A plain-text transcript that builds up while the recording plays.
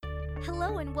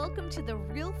Hello and welcome to the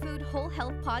Real Food Whole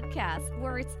Health Podcast,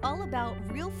 where it's all about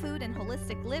real food and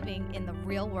holistic living in the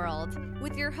real world,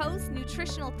 with your host,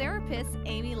 nutritional therapist,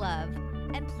 Amy Love.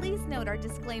 And please note our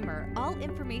disclaimer, all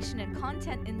information and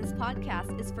content in this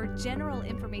podcast is for general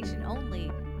information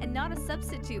only and not a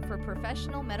substitute for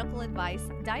professional medical advice,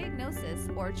 diagnosis,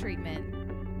 or treatment.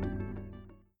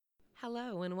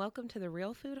 Hello and welcome to the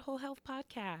Real Food Whole Health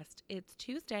Podcast. It's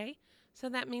Tuesday, so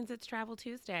that means it's Travel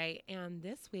Tuesday, and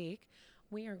this week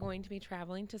we are going to be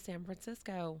traveling to San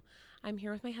Francisco. I'm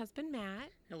here with my husband, Matt.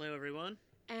 Hello, everyone.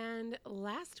 And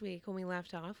last week when we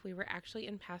left off, we were actually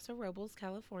in Paso Robles,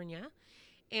 California,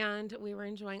 and we were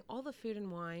enjoying all the food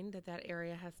and wine that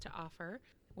area has to offer,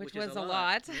 which was a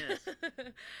lot. Yes.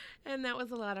 And that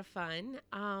was a lot of fun.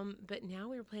 But now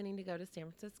we were planning to go to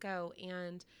San Francisco,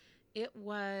 and it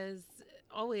was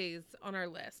always on our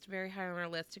list, very high on our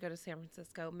list to go to San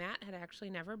Francisco. Matt had actually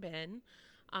never been.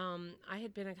 I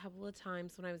had been a couple of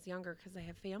times when I was younger because I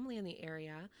have family in the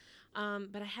area,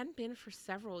 but I hadn't been for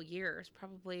several years,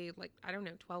 probably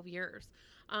 12 years.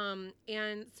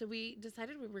 And so we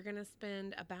decided we were going to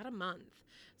spend about a month.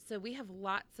 So we have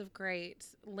lots of great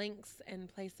links and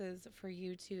places for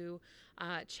you to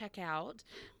check out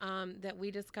that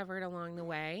we discovered along the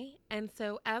way. And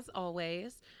so as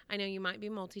always, I know you might be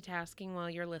multitasking while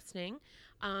you're listening.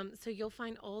 So you'll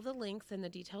find all the links and the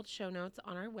detailed show notes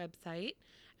on our website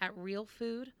at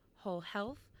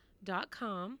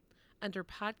realfoodwholehealth.com. Under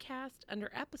podcast,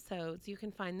 under episodes, you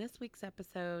can find this week's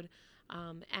episode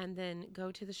and then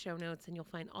go to the show notes and you'll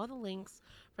find all the links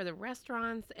for the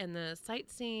restaurants and the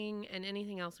sightseeing and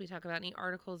anything else we talk about, any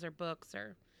articles or books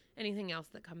or anything else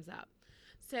that comes up.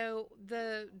 So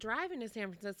the drive into San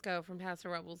Francisco from Paso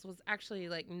Robles was actually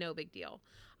no big deal.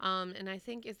 And I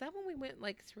think, is that when we went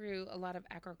through a lot of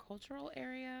agricultural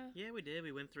area? Yeah, we did.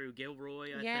 We went through Gilroy,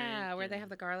 I think. Yeah, where they have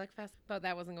the garlic fest. But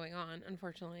that wasn't going on,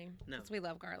 unfortunately. No. Because we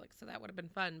love garlic, so that would have been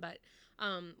fun. But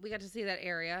we got to see that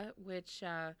area, which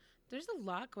there's a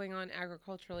lot going on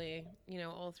agriculturally,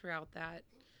 all throughout that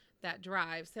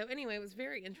drive. So anyway, it was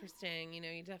very interesting.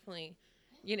 You definitely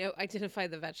identify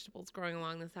the vegetables growing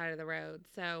along the side of the road.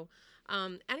 So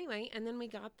anyway, and then we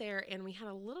got there and we had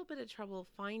a little bit of trouble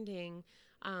finding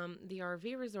the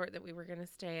RV resort that we were going to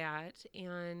stay at.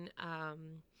 And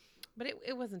but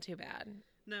it wasn't too bad.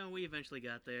 No, we eventually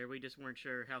got there. We just weren't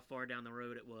sure how far down the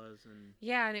road it was.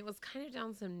 Yeah, and it was kind of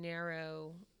down some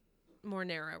more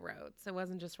narrow roads. So it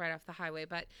wasn't just right off the highway.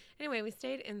 But anyway, we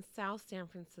stayed in South San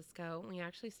Francisco. We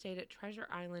actually stayed at Treasure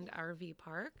Island RV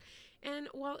Park. And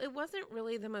while it wasn't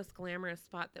really the most glamorous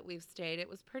spot that we've stayed, it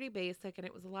was pretty basic and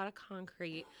it was a lot of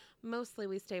concrete. Mostly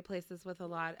we stay places with a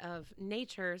lot of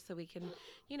nature so we can,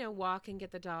 walk and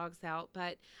get the dogs out.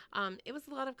 But it was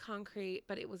a lot of concrete,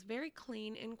 but it was very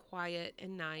clean and quiet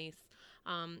and nice.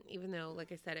 Even though,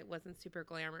 like I said, it wasn't super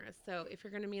glamorous. So if you're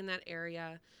going to be in that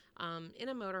area in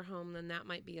a motorhome, then that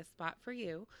might be a spot for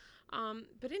you.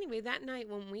 But anyway, that night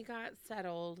when we got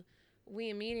settled, we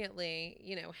immediately,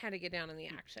 had to get down in the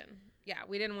action. Yeah,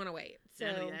 we didn't want to wait. So,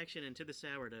 down to the action and to the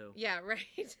sourdough. Yeah, right,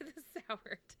 to the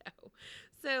sourdough.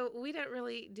 So we don't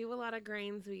really do a lot of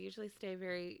grains. We usually stay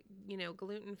very,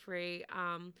 gluten-free.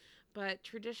 But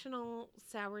traditional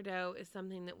sourdough is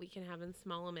something that we can have in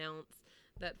small amounts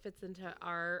that fits into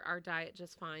our diet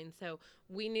just fine. So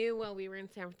we knew while we were in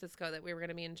San Francisco that we were going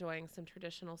to be enjoying some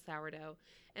traditional sourdough,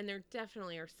 and there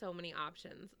definitely are so many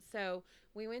options. So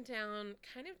we went down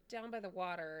by the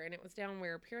water, and it was down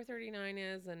where Pier 39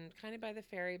 is and kind of by the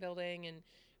ferry building and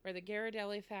where the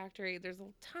Ghirardelli factory. There's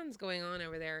tons going on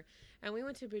over there. And we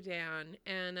went to Boudin,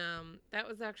 and that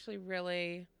was actually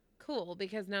really cool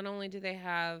because not only do they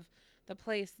have the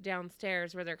place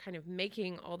downstairs where they're kind of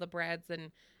making all the breads,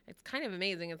 and it's kind of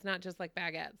amazing. It's not just like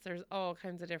baguettes. There's all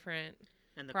kinds of different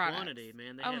and the products. Quantity,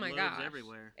 man. They had loads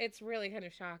everywhere. It's really kind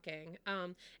of shocking.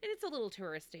 And it's a little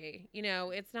touristy.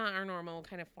 It's not our normal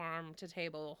kind of farm to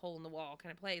table, hole in the wall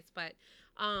kind of place, but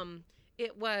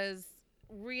it was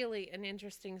really an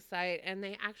interesting site, and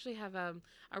they actually have a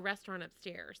restaurant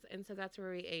upstairs, and so that's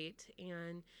where we ate,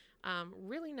 and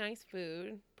really nice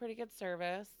food, pretty good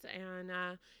service, and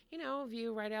a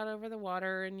view right out over the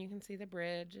water, and you can see the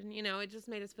bridge, and it just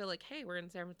made us feel like, hey, we're in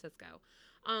San Francisco.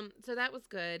 So that was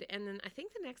good. And then I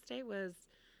think the next day was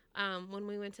when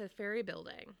we went to the ferry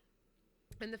building,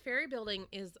 and the ferry building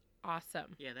is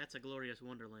awesome. Yeah, that's a glorious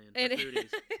wonderland for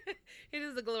foodies. It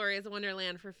is a glorious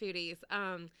wonderland for foodies.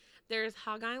 There's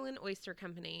Hog Island Oyster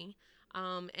Company,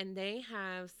 and they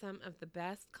have some of the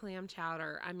best clam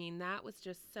chowder. I mean, that was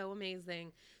just so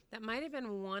amazing. That might have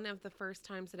been one of the first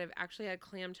times that I've actually had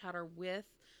clam chowder with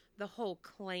the whole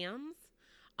clams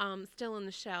still in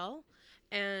the shell.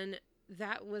 And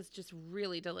that was just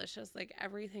really delicious. Like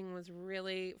everything was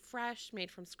really fresh, made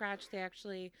from scratch. They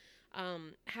actually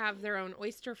have their own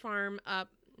oyster farm up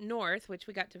north, which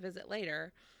we got to visit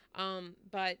later.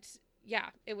 But yeah,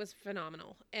 it was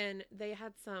phenomenal. And they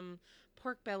had some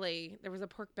pork belly. There was a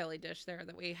pork belly dish there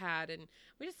that we had, and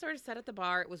we just sort of sat at the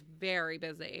bar. It was very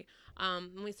busy.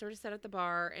 And we sort of sat at the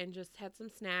bar and just had some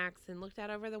snacks and looked out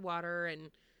over the water, and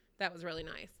that was really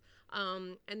nice.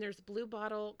 And there's Blue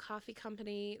Bottle Coffee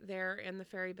Company there in the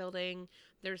Ferry Building.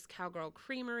 There's Cowgirl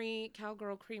Creamery.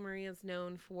 Cowgirl Creamery is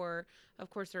known for, of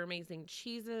course, their amazing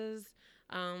cheeses.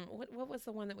 What was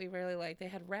the one that we really liked? They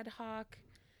had Red Hawk.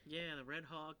 Yeah, the Red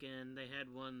Hawk, and they had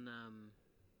one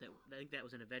that I think that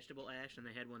was in a vegetable ash, and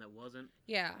they had one that wasn't.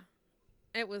 Yeah,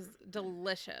 it was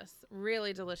delicious,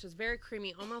 really delicious, very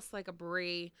creamy, almost like a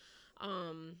brie.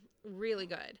 Really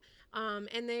good.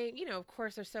 And they, of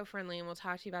course, are so friendly, and we'll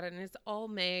talk to you about it. And it's all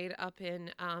made up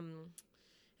in,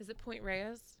 is it Point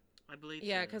Reyes? I believe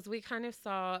Yeah, so.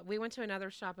 because we went to another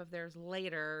shop of theirs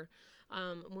later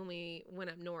when we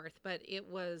went up north. But it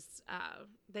was,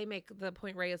 they make the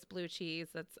Point Reyes blue cheese.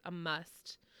 That's a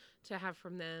must to have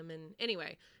from them. And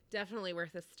anyway, definitely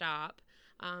worth a stop.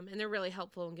 And they're really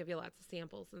helpful and give you lots of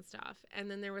samples and stuff.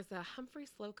 And then there was a Humphrey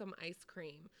Slocum ice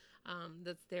cream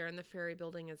that's there in the Ferry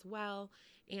Building as well.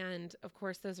 And of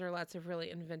course, those are lots of really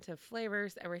inventive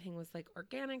flavors. Everything was like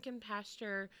organic and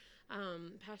pasture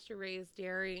raised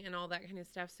dairy and all that kind of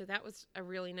stuff. So that was a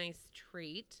really nice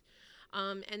treat.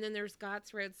 And then there's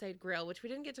Gott's Roadside Grill, which we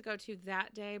didn't get to go to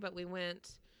that day, but we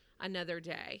went another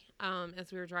day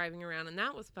as we were driving around. And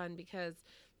that was fun because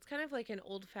it's kind of like an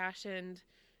old-fashioned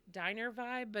diner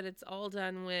vibe, but it's all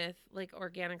done with like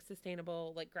organic,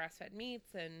 sustainable, like grass-fed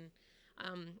meats. And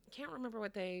can't remember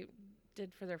what they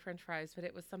did for their French fries, but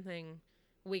it was something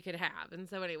we could have. And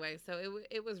so anyway, so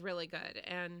it was really good.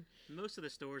 And most of the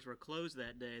stores were closed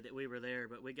that day that we were there,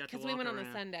 but we got to walk because we went around.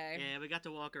 on a Sunday. Yeah, we got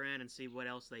to walk around and see what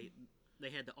else they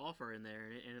had to offer in there,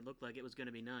 and it looked like it was going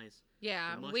to be nice.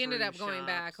 Yeah, The we ended up mushroom going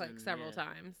back shops like and, several yeah,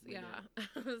 times. we Yeah.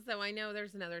 So I know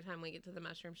there's another time we get to the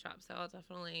mushroom shop, so I'll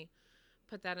definitely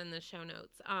put that in the show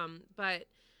notes.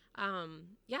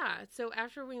 Yeah, so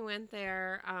after we went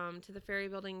there to the Ferry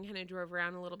Building, kind of drove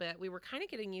around a little bit, we were kind of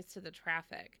getting used to the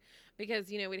traffic because,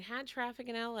 we'd had traffic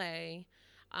in LA.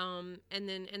 And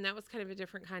that was kind of a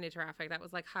different kind of traffic. That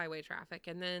was like highway traffic.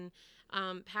 And then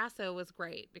Paso was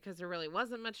great because there really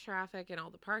wasn't much traffic and all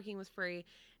the parking was free.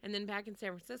 And then back in San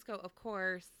Francisco, of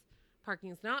course,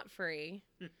 parking's not free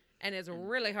and it's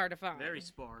really hard to find. Very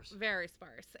sparse. Very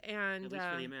sparse. And at least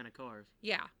for the amount of cars.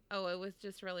 Yeah. Oh, it was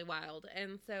just really wild.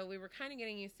 And so we were kind of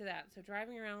getting used to that. So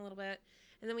driving around a little bit.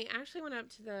 And then we actually went up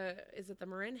to the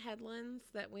Marin Headlands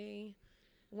that we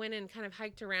went and kind of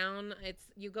hiked around.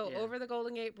 You go over the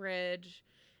Golden Gate Bridge,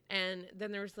 and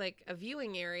then there's like a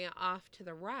viewing area off to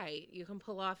the right. You can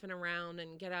pull off and around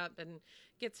and get up and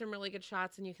get some really good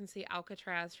shots, and you can see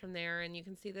Alcatraz from there, and you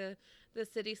can see the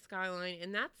city skyline,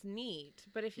 and that's neat.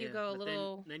 But if you go a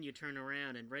little, then you turn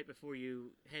around, and right before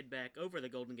you head back over the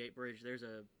Golden Gate Bridge, there's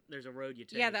a road you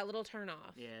take. Yeah, that little turn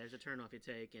off. Yeah, there's a turn off you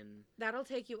take, and that'll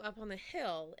take you up on the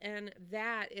hill, and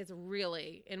that is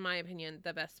really, in my opinion,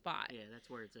 the best spot. Yeah, that's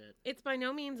where it's at. It's by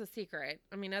no means a secret.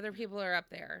 I mean, other people are up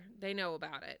there. They know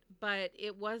about it. But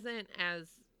it wasn't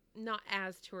not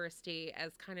as touristy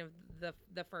as kind of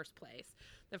the first place.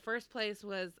 The first place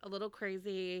was a little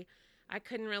crazy. I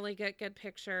couldn't really get good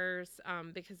pictures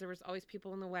because there was always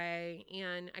people in the way,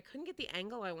 and I couldn't get the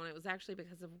angle I wanted. It was actually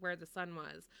because of where the sun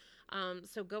was.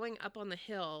 So going up on the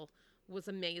hill was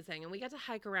amazing, and we got to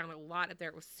hike around a lot up there.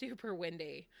 It was super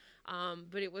windy,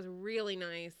 but it was really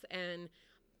nice. And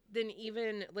then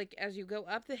even like as you go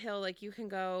up the hill, like you can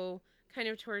go kind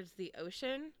of towards the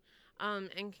ocean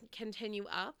and continue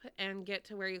up and get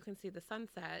to where you can see the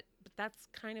sunset. But that's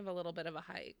kind of a little bit of a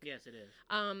hike. Yes, it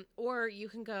is. Or you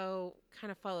can go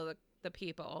kind of follow the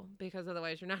people, because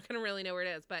otherwise you're not going to really know where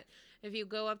it is. But if you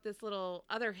go up this little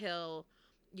other hill,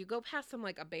 you go past some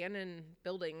like abandoned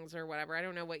buildings or whatever. I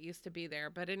don't know what used to be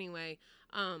there. But anyway,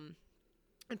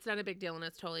 it's not a big deal and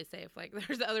it's totally safe. Like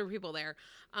there's other people there.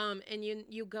 And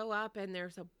you go up and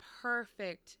there's a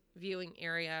perfect viewing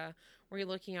area where you're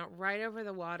looking out right over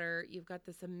the water. You've got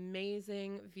this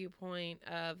amazing viewpoint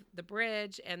of the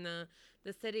bridge and the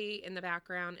city in the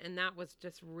background. And that was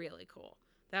just really cool.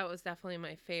 That was definitely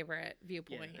my favorite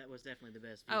viewpoint. Yeah, that was definitely the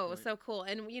best Oh, viewpoint. it was so cool.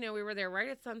 And, we were there right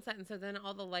at sunset. And so then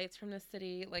all the lights from the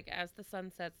city, like as the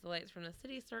sun sets, the lights from the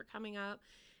city start coming up.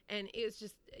 And it was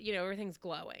just, everything's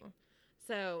glowing.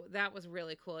 So that was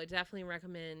really cool. I definitely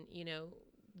recommend,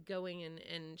 going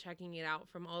and checking it out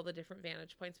from all the different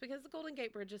vantage points, because the Golden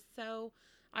Gate Bridge is so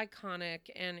iconic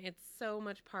and it's so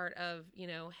much part of,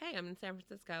 hey, I'm in San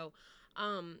Francisco.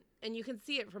 And you can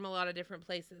see it from a lot of different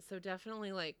places. So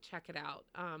definitely like check it out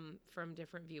from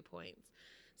different viewpoints.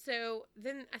 So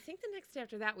then I think the next day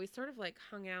after that, we sort of like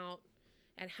hung out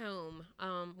at home.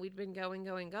 We'd been going,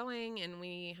 and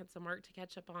we had some work to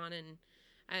catch up on. And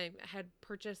I had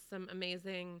purchased some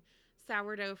amazing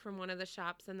sourdough from one of the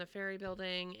shops in the Ferry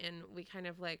Building. And we kind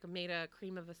of like made a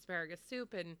cream of asparagus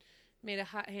soup and made a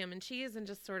hot ham and cheese and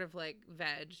just sort of like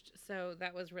vegged. So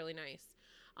that was really nice.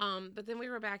 But then we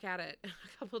were back at it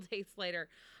a couple days later.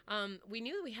 We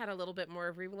knew we had a little bit more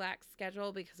of a relaxed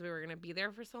schedule because we were going to be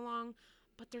there for so long,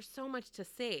 but there's so much to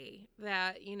see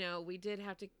that, we did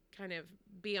have to kind of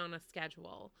be on a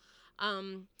schedule.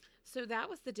 So that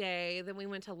was the day that we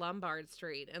went to Lombard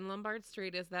Street, and Lombard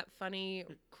Street is that funny,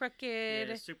 crooked,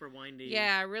 yeah, super windy.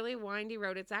 Yeah, really windy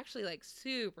road. It's actually like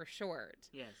super short.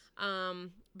 Yes.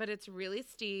 But it's really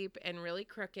steep and really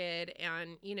crooked,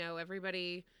 and,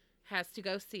 everybody has to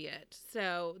go see it.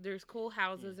 So there's cool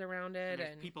houses around it,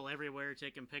 and and people everywhere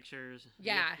taking pictures.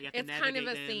 Yeah, you have to it's kind of a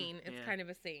navigate scene. them. It's kind of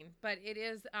a scene, but it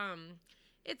is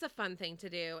it's a fun thing to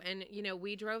do. And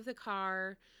we drove the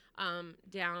car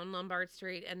down Lombard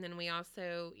Street, and then we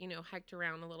also hiked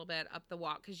around a little bit up the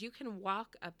walk, because you can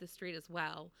walk up the street as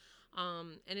well.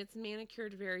 And it's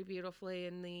manicured very beautifully,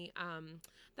 and the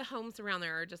homes around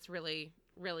there are just really,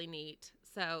 really neat.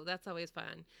 So that's always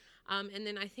fun. And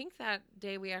then I think that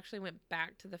day we actually went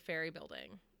back to the Ferry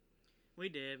Building. We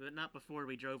did, but not before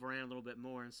we drove around a little bit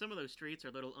more. And some of those streets are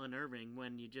a little unnerving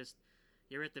when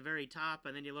you're at the very top,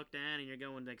 and then you look down and you're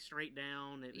going like straight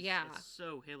down. It's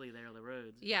so hilly there, the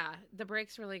roads. Yeah, the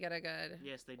brakes really get a good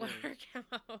yes, they do.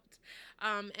 workout.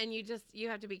 And you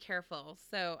have to be careful.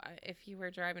 So if you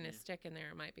were driving a stick in there,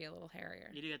 it might be a little hairier.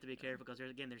 You do have to be careful because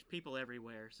there's people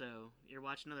everywhere. So you're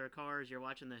watching other cars, you're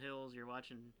watching the hills, you're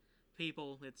watching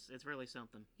people. It's really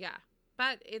something. Yeah,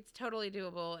 but it's totally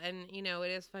doable, and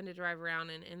it is fun to drive around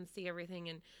and see everything,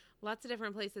 and lots of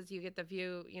different places you get the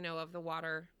view of the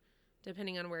water,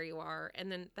 depending on where you are.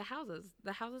 And then the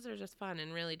houses are just fun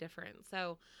and really different.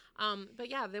 So but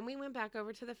yeah, then we went back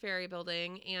over to the Ferry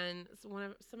Building, and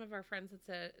some of our friends had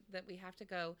said that we have to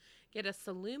go get a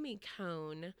salumi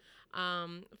cone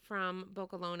from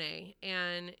Boccolone,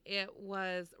 and it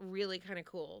was really kind of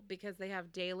cool because they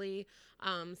have daily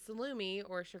salumi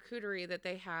or charcuterie that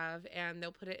they have, and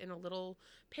they'll put it in a little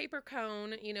paper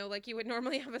cone, like you would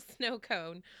normally have a snow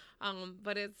cone,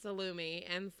 but it's salumi.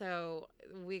 And so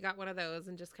we got one of those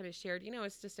and just kind of shared,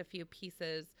 it's just a few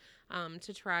pieces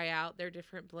to try out their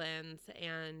different blends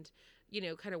and,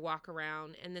 kind of walk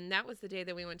around. And then that was the day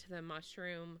that we went to the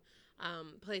mushroom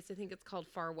place. I think it's called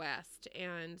Far West.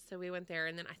 And so we went there,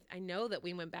 and then I know that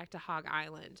we went back to Hog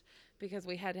Island because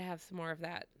we had to have some more of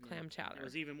that clam chowder. It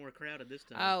was even more crowded this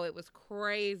time. Oh, it was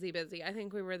crazy busy. I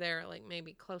think we were there like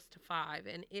maybe close to 5,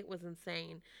 and it was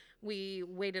insane. We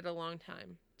waited a long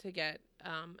time to get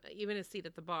even a seat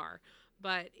at the bar,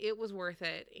 but it was worth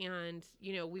it. And,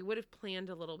 we would have planned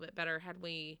a little bit better had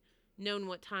we known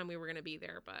what time we were going to be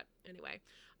there. But anyway,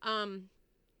 and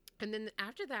then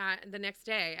after that, the next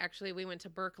day, actually, we went to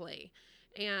Berkeley,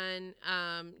 and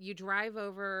you drive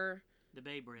over the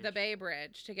Bay Bridge. The Bay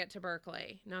Bridge to get to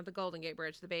Berkeley, not the Golden Gate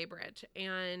Bridge, the Bay Bridge.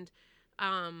 And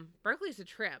Berkeley's a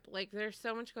trip. Like, there's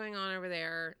so much going on over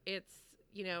there. It's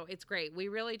great. We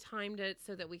really timed it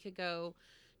so that we could go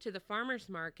to the farmer's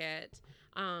market.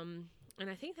 And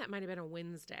I think that might have been a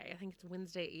Wednesday. I think it's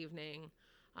Wednesday evening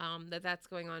that's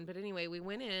going on. But anyway, we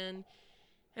went in.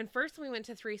 And first we went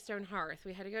to Three Stone Hearth.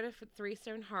 We had to go to Three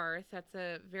Stone Hearth. That's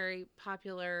a very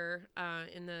popular,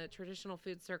 in the traditional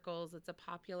food circles, it's a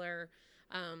popular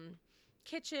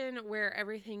kitchen where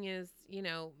everything is,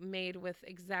 made with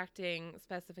exacting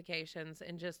specifications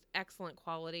and just excellent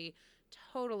quality,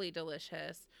 totally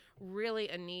delicious, really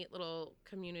a neat little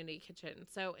community kitchen.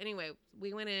 So anyway,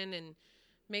 we went in and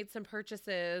made some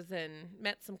purchases and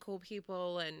met some cool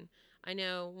people. And I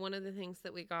know one of the things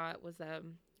that we got was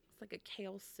like a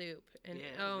kale soup, and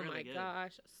oh my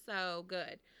gosh, so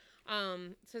good.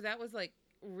 So that was like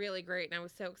really great, and I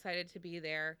was so excited to be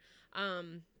there.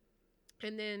 And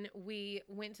then we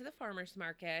went to the farmer's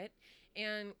market,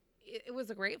 and it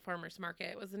was a great farmer's market.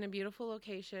 It was in a beautiful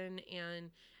location, and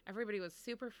everybody was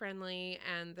super friendly,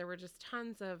 and there were just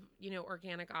tons of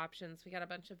organic options. We got a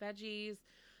bunch of veggies.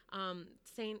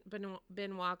 Saint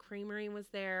Benoit Creamery was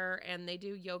there, and they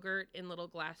do yogurt in little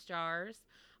glass jars.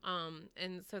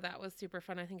 And so that was super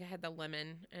fun. I think I had the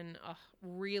lemon and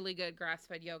really good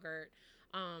grass-fed yogurt.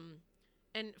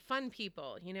 And fun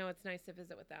people, it's nice to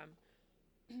visit with them.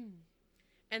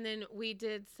 And then we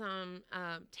did some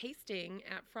tasting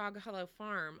at Frog Hollow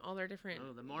Farm, all their different...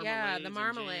 Oh, the marmalades. Yeah, the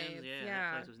marmalades. And jams.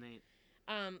 Yeah, that place was neat.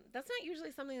 That's not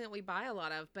usually something that we buy a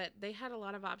lot of, but they had a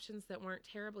lot of options that weren't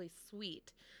terribly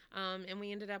sweet. And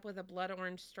we ended up with a blood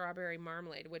orange strawberry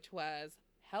marmalade, which was,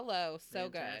 so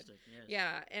Fantastic, good. Yes.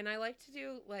 Yeah, and I like to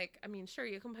do, like, I mean, sure,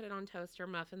 you can put it on toast or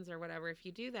muffins or whatever if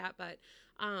you do that, but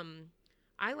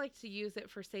I like to use it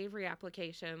for savory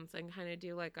applications and kind of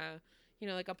do like a,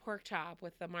 like a pork chop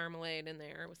with the marmalade in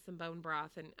there with some bone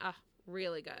broth, and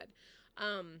really good.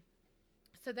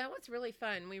 So that was really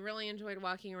fun. We really enjoyed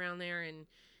walking around there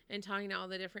and talking to all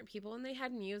the different people, and they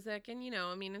had music, and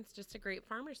it's just a great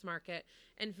farmer's market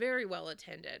and very well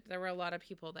attended. There were a lot of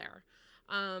people there.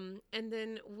 And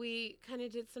then we kind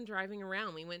of did some driving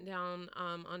around. We went down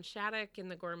on Shattuck in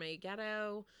the Gourmet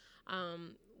Ghetto.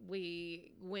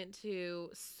 We went to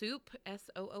Soup,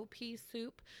 S-O-O-P,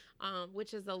 Soup,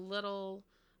 which is a little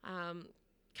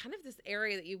kind of this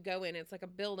area that you go in. It's like a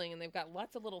building, and they've got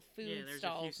lots of little food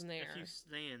stalls in there. A few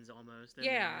stands almost.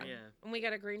 Yeah. Yeah. And we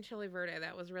got a green chili verde.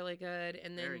 That was really good.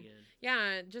 And then, very good.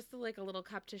 Yeah, just like a little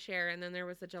cup to share. And then there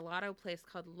was a gelato place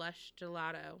called Lush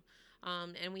Gelato.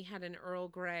 And we had an Earl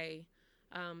Grey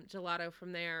gelato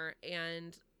from there.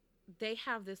 And they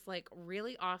have this like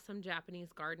really awesome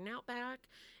Japanese garden out back,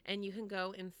 and you can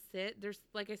go and sit. There's,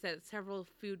 like I said, several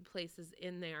food places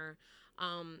in there.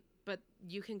 But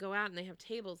you can go out, and they have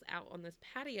tables out on this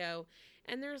patio,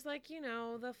 and there's like,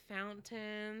 the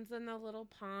fountains and the little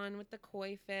pond with the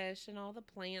koi fish and all the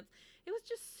plants. It was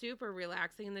just super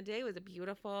relaxing, and the day was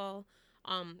beautiful.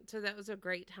 So that was a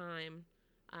great time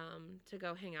to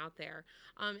go hang out there.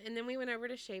 And then we went over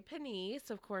to Chez Panisse.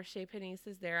 Of course, Chez Panisse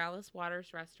is there, Alice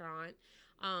Waters' restaurant.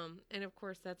 And of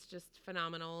course, that's just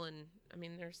phenomenal. And I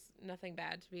mean, there's nothing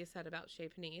bad to be said about Chez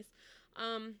Panisse.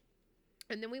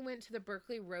 And then we went to the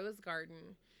Berkeley Rose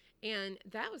Garden, and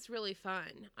that was really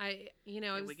fun.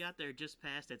 We got there just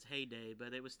past its heyday,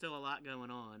 but it was still a lot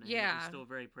going on. And yeah. It was still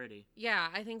very pretty. Yeah,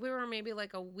 I think we were maybe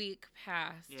like a week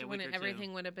past when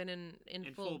everything would have been in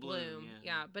full bloom.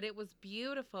 Yeah, but it was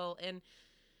beautiful. And,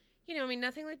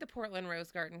 nothing like the Portland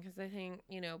Rose Garden, because I think,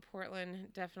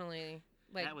 Portland definitely...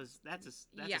 Like, that's a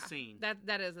scene.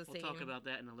 That is a scene. We'll talk about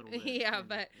that in a little bit.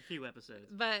 But a few episodes.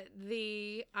 But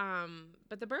the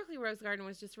Berkeley Rose Garden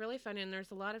was just really fun, and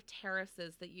there's a lot of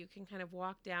terraces that you can kind of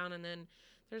walk down, and then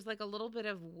there's like a little bit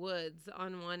of woods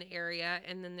on one area,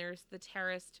 and then there's the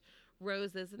terraced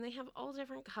roses, and they have all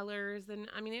different colors, and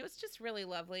I mean, it was just really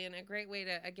lovely and a great way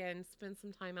to, again, spend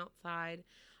some time outside.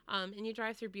 And you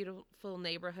drive through beautiful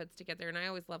neighborhoods to get there, and I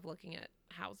always love looking at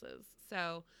houses.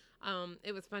 So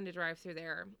it was fun to drive through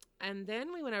there. And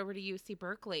then we went over to UC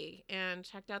Berkeley and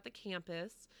checked out the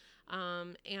campus,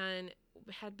 and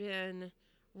had been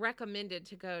recommended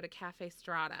to go to Cafe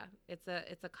Strata. It's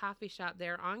a coffee shop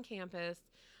there on campus,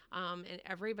 and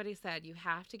everybody said you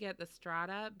have to get the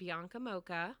Strata Bianca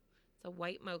Mocha. It's a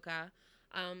white mocha.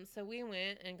 So we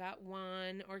went and got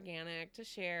one organic to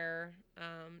share,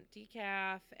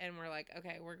 decaf, and we're like,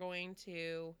 okay, we're going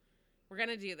to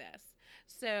do this.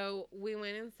 So we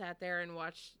went and sat there and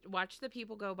watched the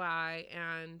people go by,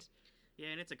 and yeah,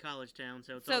 and it's a college town,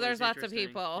 so there's lots of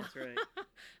people. That's right.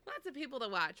 Lots of people to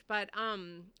watch, but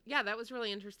yeah, that was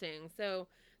really interesting. So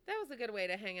that was a good way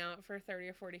to hang out for 30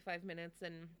 or 45 minutes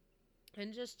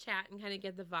and just chat and kind of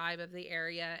get the vibe of the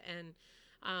area. And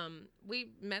we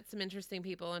met some interesting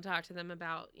people and talked to them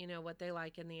about, what they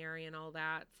like in the area and all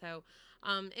that. So,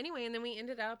 anyway, and then we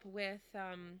ended up with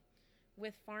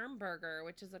Farm Burger,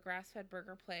 which is a grass-fed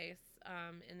burger place,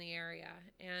 in the area.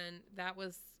 And that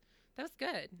was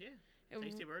good. Yeah.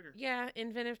 Tasty burger. Yeah.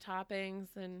 Inventive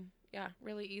toppings, and yeah,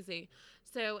 really easy.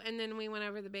 So, and then we went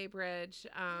over the Bay Bridge,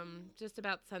 just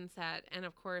about sunset. And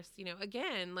of course,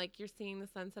 again, like you're seeing the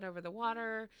sunset over the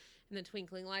water and the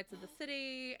twinkling lights of the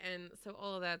city. And so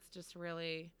all of that's just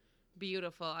really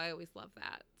beautiful. I always love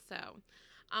that. So,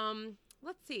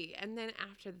 let's see. And then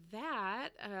after that,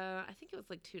 I think it was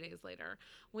like 2 days later,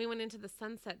 we went into the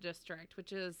Sunset District,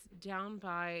 which is down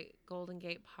by Golden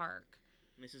Gate Park.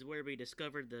 This is where we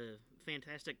discovered the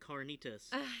fantastic carnitas.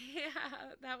 Yeah,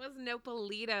 that was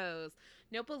Nopalitos.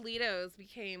 Nopalitos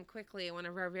became quickly one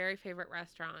of our very favorite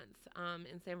restaurants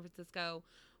in San Francisco.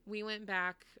 We went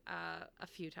back a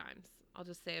few times. I'll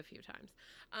just say a few times.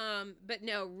 But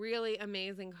no, really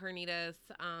amazing carnitas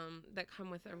that come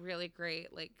with a really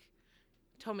great, like,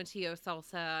 tomatillo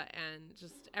salsa, and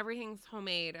just everything's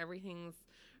homemade. Everything's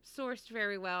sourced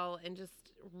very well, and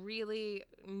just really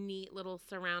neat little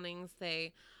surroundings.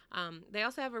 They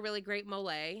also have a really great mole,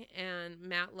 and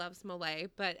Matt loves mole,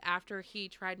 but after he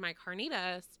tried my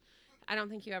carnitas, I don't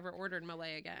think you ever ordered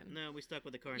Malay again. No, we stuck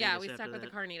with the carnitas. Yeah, we stuck with the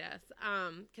carnitas.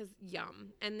 Because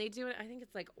yum. And they do it, I think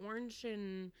it's like orange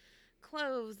and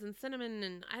cloves and cinnamon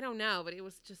and I don't know, but it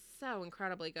was just so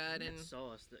incredibly good. And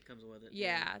sauce that comes with it.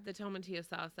 Yeah, the tomatillo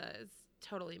salsa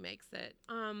totally makes it.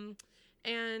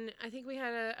 And I think we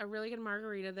had a really good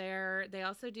margarita there. They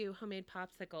also do homemade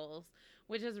popsicles,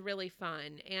 which is really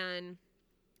fun. And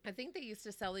I think they used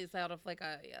to sell these out of like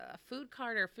a food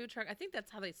cart or a food truck. I think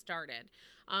that's how they started.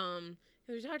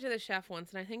 We talked to the chef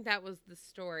once, and I think that was the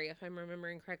story, if I'm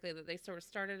remembering correctly, that they sort of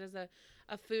started as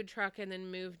a food truck and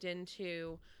then moved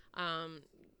into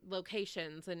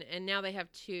locations. And now they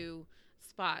have 2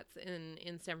 spots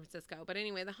in San Francisco. But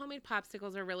anyway, the homemade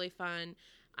popsicles are really fun.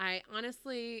 I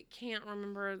honestly can't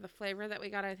remember the flavor that we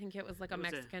got. I think it was like a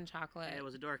Mexican chocolate. Yeah, it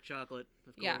was a dark chocolate,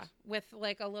 of course. Yeah, with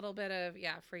like a little bit of,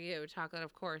 for you, chocolate,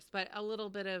 of course, but a little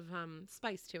bit of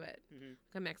spice to it,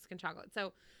 like a Mexican chocolate.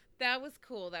 So that was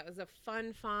cool. That was a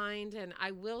fun find. And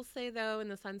I will say, though, in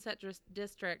the Sunset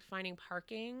District, finding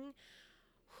parking,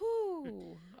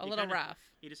 a little rough.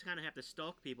 You just kind of have to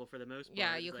stalk people for the most part.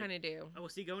 Yeah, you kind of do. Oh,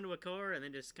 was he going to a car? And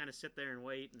then just kind of sit there and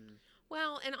wait.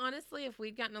 Well, and honestly, if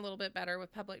we'd gotten a little bit better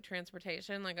with public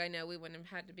transportation, like I know we wouldn't have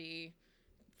had to be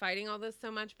fighting all this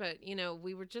so much, but,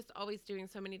 we were just always doing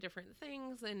so many different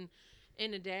things and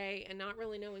in a day and not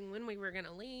really knowing when we were going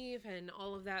to leave and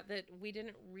all of that we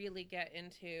didn't really get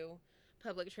into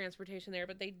public transportation there.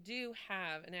 But they do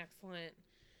have an excellent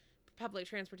public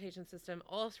transportation system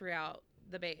all throughout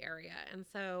the Bay Area. And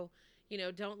so,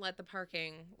 don't let the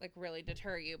parking like really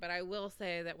deter you. But I will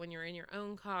say that when you're in your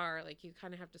own car, like you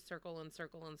kind of have to circle and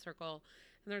circle and circle.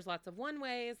 And there's lots of one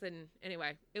ways. And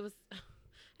anyway, it was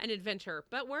an adventure,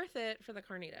 but worth it for the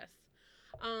carnitas.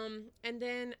 And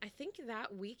then I think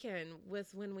that weekend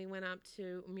was when we went up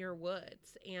to Muir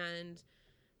Woods, and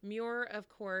Muir, of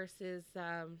course, is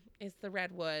the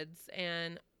redwoods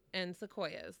and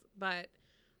sequoias, but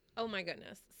oh my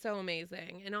goodness, so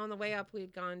amazing. And on the way up, we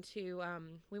went to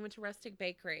Rustic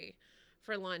Bakery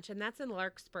for lunch, and that's in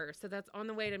Larkspur. So that's on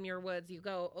the way to Muir Woods. You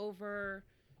go over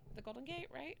the Golden Gate,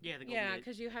 right? Yeah, the Golden Gate. Yeah,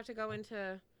 because you have to go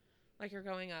into, like you're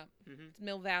going up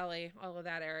Mill Valley, all of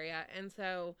that area. And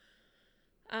so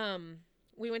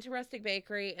we went to Rustic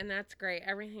Bakery, and that's great.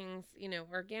 Everything's,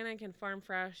 organic and farm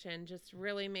fresh and just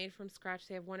really made from scratch.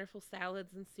 They have wonderful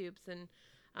salads and soups and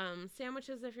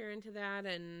sandwiches if you're into that,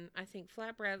 and I think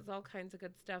flatbreads, all kinds of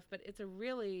good stuff. But it's a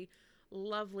really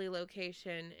lovely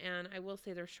location, and I will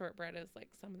say their shortbread is like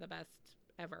some of the best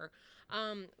ever.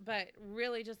 But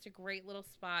really just a great little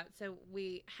spot. So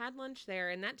we had lunch there,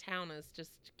 and that town is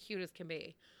just cute as can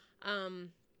be.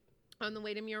 On the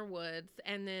way to Muir Woods,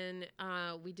 and then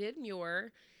we did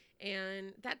Muir,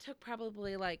 and that took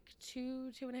probably like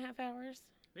 2.5 hours.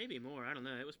 Maybe more. I don't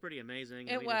know. It was pretty amazing.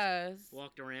 It was. Just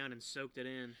walked around and soaked it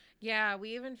in. Yeah,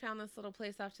 we even found this little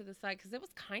place off to the side because it was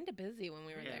kind of busy when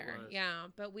we were there. It was. Yeah,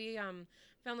 but we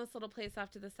found this little place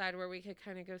off to the side where we could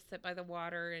kind of go sit by the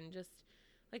water and just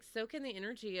like soak in the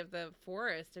energy of the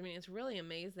forest. I mean, it's really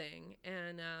amazing.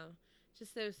 And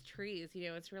just those trees,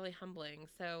 it's really humbling.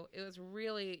 So it was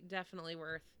really definitely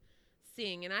worth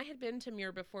seeing. And I had been to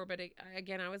Muir before, but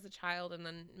again, I was a child, and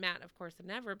then Matt, of course, had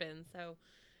never been. So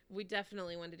we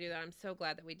definitely wanted to do that. I'm so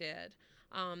glad that we did.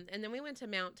 And then we went to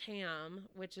Mount Tam,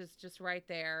 which is just right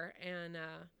there.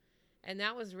 And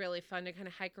that was really fun to kind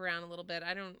of hike around a little bit.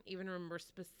 I don't even remember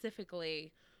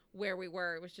specifically where we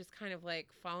were. It was just kind of like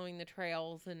following the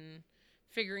trails and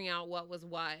figuring out what was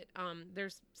what.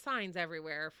 There's signs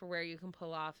everywhere for where you can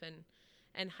pull off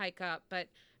and hike up. But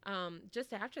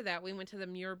just after that, we went to the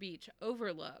Muir Beach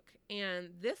Overlook. And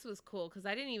this was cool because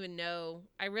I really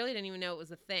didn't even know it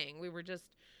was a thing. We were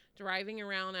just driving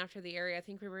around after the area. I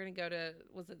think we were going to go to,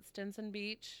 was it Stinson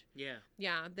Beach? Yeah.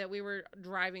 Yeah, that we were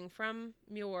driving from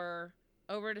Muir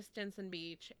over to Stinson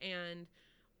Beach, and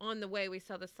on the way we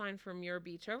saw the sign for Muir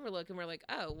Beach Overlook, and we're like,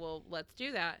 oh, well, let's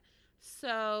do that.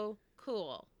 So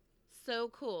cool. So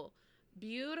cool.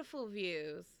 Beautiful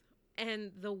views,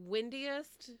 and the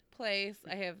windiest place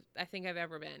I think I've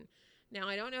ever been. Now,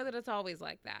 I don't know that it's always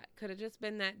like that. Could have just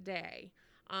been that day.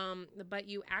 But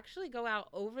you actually go out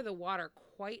over the water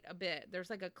quite a bit. There's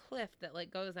like a cliff that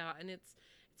like goes out, and it's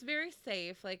very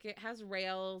safe. Like it has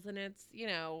rails, and it's,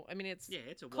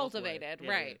 it's a cultivated, yeah,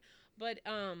 right?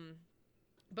 Yeah.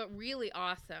 But really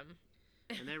awesome.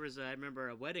 And there was, I remember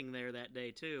a wedding there that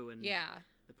day too. And yeah.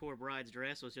 The poor bride's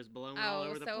dress was just blown all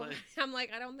over the place. I'm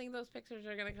like, I don't think those pictures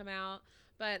are going to come out,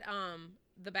 but,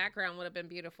 the background would have been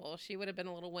beautiful. She would have been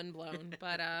a little windblown,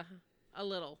 but, a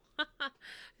little. I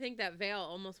think that veil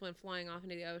almost went flying off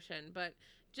into the ocean. But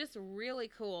just really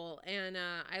cool. And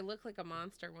I looked like a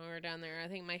monster when we were down there. I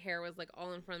think my hair was like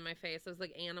all in front of my face. I was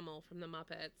like Animal from the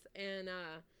Muppets. And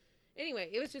anyway,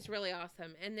 it was just really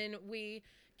awesome. And then we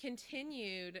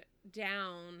continued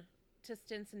down to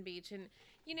Stinson Beach. And,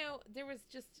 you know, there was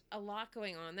just a lot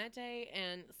going on that day.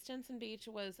 And Stinson Beach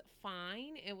was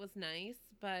fine. It was nice.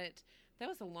 But that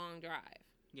was a long drive.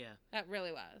 Yeah. That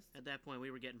really was. At that point, we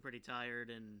were getting pretty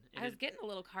tired. And I was getting a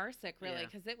little car sick, really,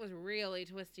 because it was really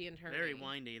twisty and turny. Very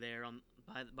windy there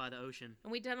by the ocean.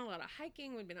 And we'd done a lot of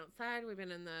hiking. We'd been outside. We'd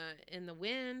been in the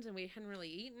wind. And we hadn't really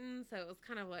eaten. So it was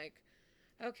kind of like,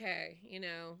 okay, you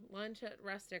know, lunch at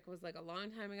Rustic was like a long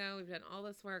time ago. We've done all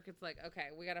this work. It's like, okay,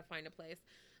 we got to find a place.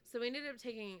 So we ended up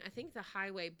taking, I think, the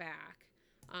highway back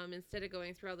instead of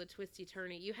going through all the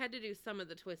twisty-turny. You had to do some of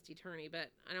the twisty-turny,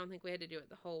 but I don't think we had to do it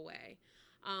the whole way.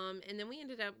 And then we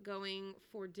ended up going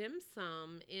for dim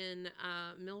sum in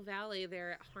Mill Valley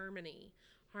there at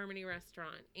Harmony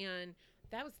Restaurant. And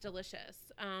that was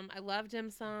delicious. I love dim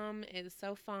sum. It is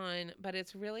so fun, but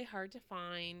it's really hard to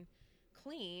find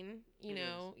clean,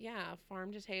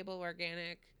 farm to table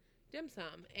organic dim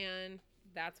sum, and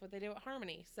that's what they do at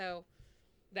Harmony. So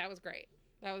that was great.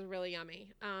 That was really yummy.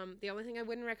 The only thing I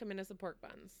wouldn't recommend is the pork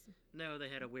buns. No, they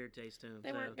had a weird taste to them.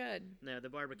 They weren't good. No, the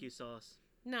barbecue sauce.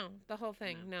 No, the whole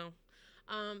thing. No.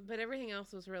 But everything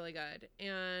else was really good,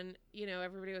 and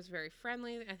everybody was very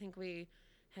friendly. I think we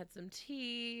had some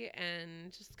tea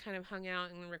and just kind of hung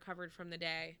out and recovered from the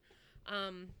day.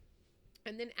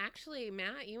 And then actually,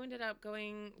 Matt, you ended up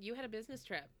you had a business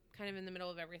trip kind of in the middle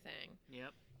of everything.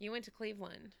 Yep. You went to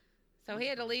Cleveland. So he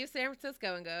had to leave San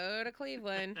Francisco and go to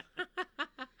Cleveland.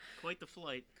 Quite the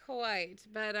flight. Quite.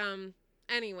 But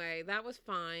anyway, that was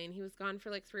fine. He was gone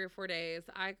for like 3 or 4 days.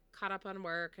 I caught up on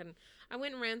work, and I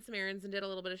went and ran some errands and did a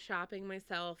little bit of shopping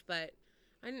myself, but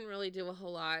I didn't really do a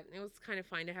whole lot. It was kind of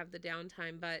fine to have the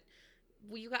downtime, but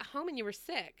you got home and you were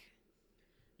sick.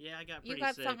 Yeah, I got pretty sick. You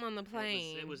got something on the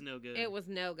plane. It was no good. It was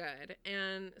no good.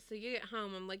 And so you get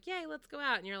home, I'm like, yay, let's go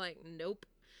out. And you're like, nope.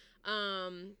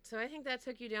 So I think that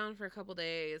took you down for a couple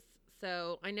days.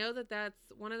 So I know that's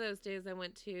one of those days I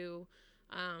went to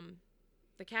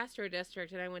the Castro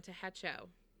district, and I went to Hecho.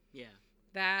 Yeah.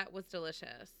 That was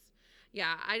delicious.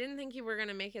 Yeah, I didn't think you were going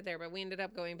to make it there, but we ended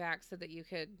up going back so that you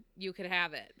could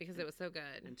have it because it was so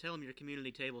good. And tell them your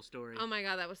community table story. Oh my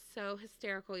God, that was so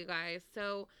hysterical, you guys.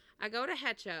 So I go to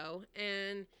Hecho,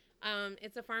 and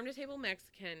it's a farm-to-table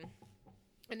Mexican,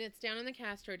 and it's down in the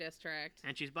Castro district.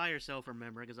 And she's by herself,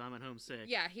 remember, because I'm at home sick.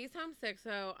 Yeah, he's homesick,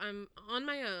 so I'm on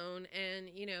my own,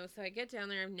 and, so I get down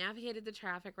there. I've navigated the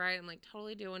traffic, right? I'm, like,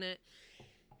 totally doing it.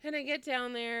 And I get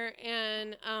down there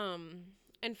and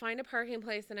find a parking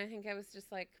place, and I think I was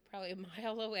just, like, probably a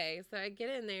mile away. So I get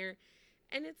in there,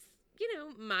 and it's,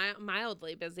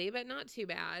 mildly busy, but not too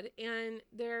bad. And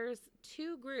there's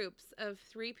 2 groups of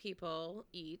 3 people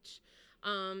each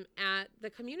at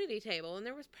the community table, and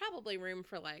there was probably room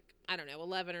for, like, I don't know,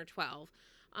 11 or 12.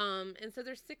 And so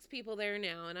there's 6 people there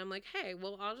now, and I'm like, hey,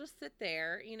 well, I'll just sit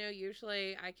there.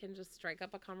 Usually I can just strike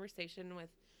up a conversation with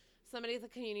somebody at the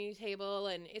community table,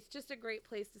 and it's just a great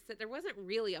place to sit. There wasn't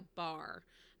really a bar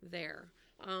there.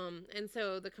 And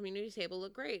so the community table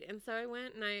looked great. And so I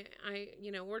went and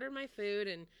I ordered my food,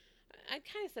 and I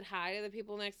kind of said hi to the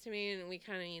people next to me, and we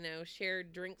kind of,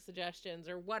 shared drink suggestions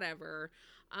or whatever.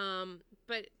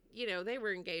 But, they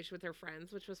were engaged with their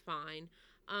friends, which was fine.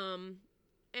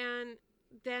 And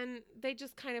then they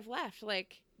just kind of left.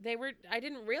 Like I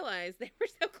didn't realize they were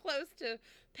so close to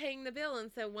paying the bill.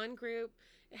 And so one group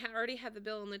already had the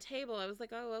bill on the table. I was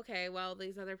like, oh, okay, well,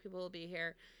 these other people will be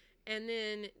here. And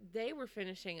then they were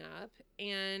finishing up,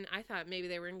 and I thought maybe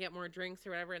they were going to get more drinks or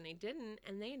whatever, and they didn't,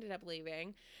 and they ended up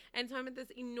leaving. And so I'm at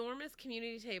this enormous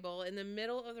community table in the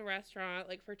middle of the restaurant,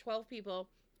 like for 12 people,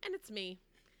 and it's me.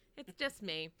 It's just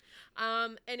me.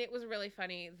 And it was really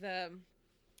funny. The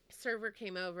server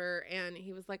came over, and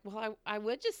he was like, well, I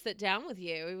would just sit down with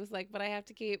you. He was like, but I have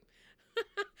to keep...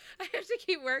 I have to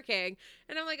keep working.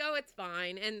 And I'm like, oh, it's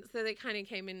fine. And so they kind of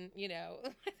came in,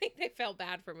 I think they felt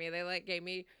bad for me. They gave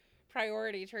me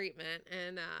priority treatment,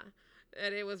 and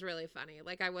it was really funny.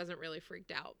 Like, I wasn't really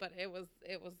freaked out, but it was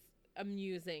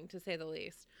amusing to say the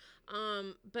least.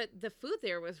 But the food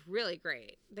there was really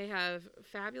great. They have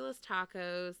fabulous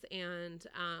tacos, and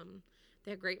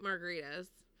they have great margaritas.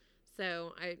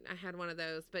 So I had one of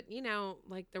those, but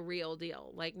like the real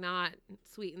deal, like not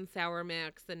sweet and sour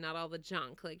mix and not all the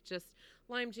junk, like just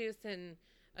lime juice and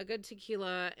a good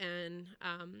tequila and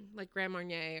like Grand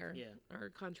Marnier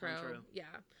or Cointreau. Yeah.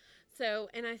 So,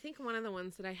 and I think one of the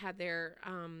ones that I had there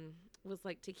was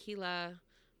like tequila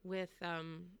with,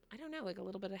 I don't know, like a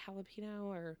little bit of jalapeno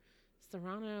or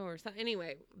serrano or something.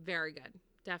 Anyway, very good.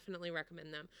 Definitely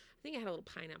recommend them. I think it had a little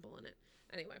pineapple in it.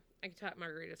 Anyway, I could talk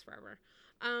margaritas forever.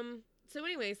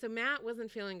 So Matt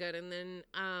wasn't feeling good, and then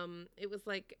it was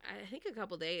like I think a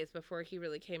couple days before he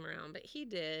really came around, but he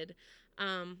did.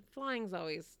 Flying's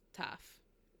always tough.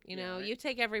 You know, you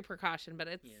take every precaution, but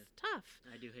it's tough.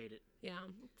 I do hate it. Yeah.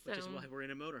 Which is why we're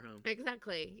in a motorhome.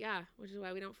 Exactly. Yeah. Which is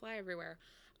why we don't fly everywhere.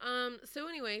 So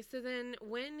then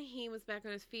when he was back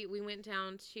on his feet, we went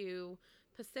down to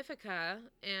Pacifica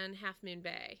and Half Moon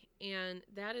Bay. And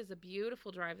that is a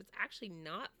beautiful drive. It's actually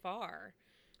not far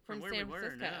from San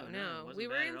Francisco. No. We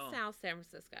were in South San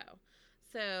Francisco.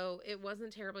 So it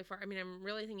wasn't terribly far. I mean, I'm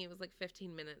really thinking it was like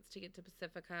 15 minutes to get to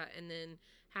Pacifica, and then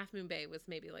Half Moon Bay was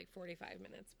maybe like 45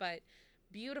 minutes. But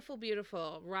beautiful,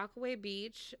 beautiful. Rockaway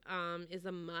Beach is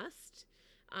a must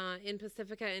in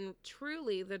Pacifica, and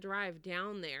truly the drive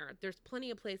down there, there's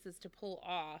plenty of places to pull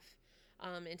off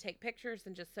and take pictures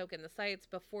and just soak in the sights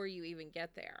before you even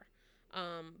get there.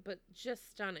 But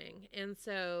just stunning. And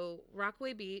so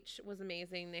Rockaway Beach was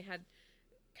amazing. They had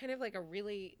kind of like a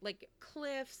really like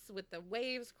cliffs with the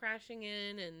waves crashing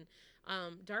in and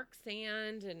dark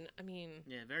sand, and I mean,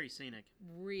 very scenic,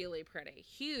 really pretty.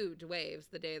 Huge waves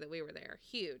the day that we were there,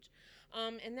 huge.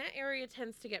 And that area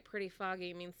tends to get pretty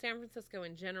foggy. I mean, San Francisco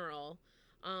in general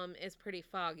is pretty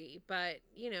foggy, but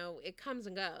you know, it comes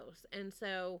and goes. And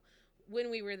so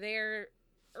when we were there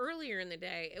earlier in the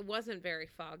day, it wasn't very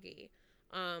foggy.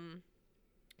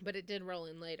 But it did roll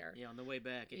in later. Yeah, on the way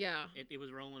back. It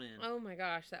was rolling in. Oh my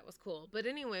gosh, that was cool. But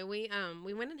anyway, we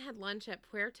went and had lunch at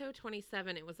Puerto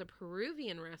 27. It was a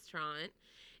Peruvian restaurant,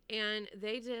 and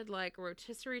they did like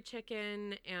rotisserie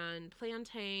chicken and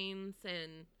plantains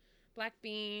and black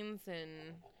beans,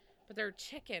 but their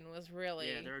chicken was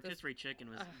really the rotisserie chicken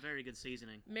was very good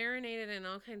seasoning. Marinated in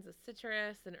all kinds of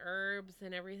citrus and herbs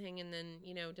and everything, and then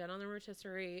done on the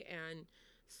rotisserie, and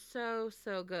so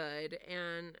good.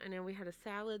 And I know we had a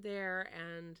salad there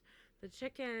and the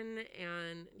chicken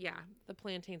and the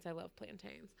plantains. I love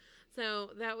plantains. So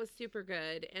that was super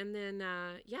good. And then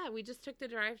we just took the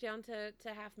drive down to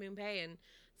Half Moon Bay and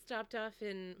stopped off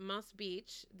in Moss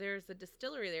Beach. There's a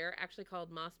distillery there actually called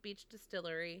Moss Beach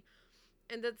Distillery,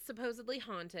 and that's supposedly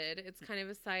haunted. It's kind of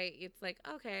a site. It's like,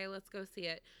 okay, let's go see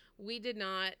it. We did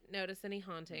not notice any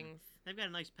hauntings. They've got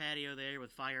a nice patio there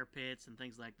with fire pits and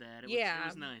things like that. It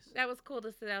was nice. That was cool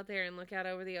to sit out there and look out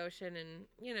over the ocean and,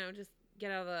 just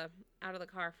get out of the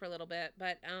car for a little bit.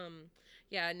 But,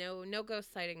 no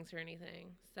ghost sightings or anything.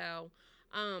 So,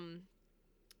 and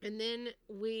then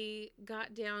we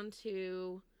got down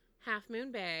to Half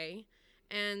Moon Bay,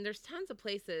 and there's tons of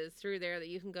places through there that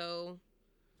you can go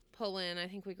pull in. I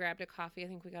think we grabbed a coffee. I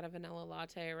think we got a vanilla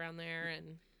latte around there,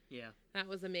 and that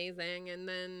was amazing. And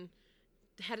then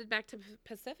headed back to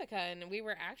Pacifica, and we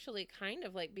were actually kind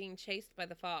of like being chased by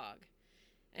the fog.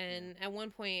 And at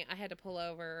one point I had to pull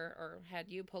over, or had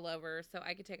you pull over, so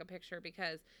I could take a picture,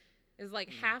 because it was like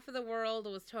half of the world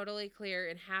was totally clear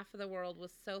and half of the world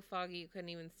was so foggy you couldn't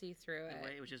even see through it. The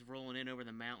way it was just rolling in over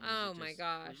the mountains. Oh my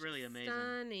gosh. It was really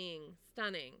amazing.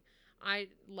 Stunning. I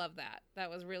love that. That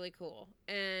was really cool.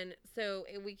 And so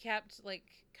we kept like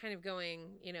kind of going,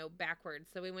 backwards.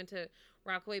 So we went to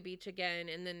Rockaway Beach again,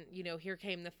 and then, here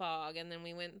came the fog, and then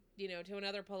we went, to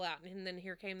another pullout, and then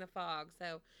here came the fog.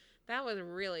 So that was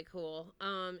really cool.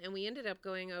 And we ended up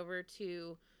going over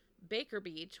to Baker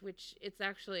Beach, which it's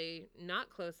actually not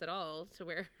close at all to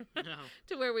where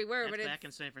to where we were. That's but it's back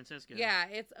in San Francisco. Yeah,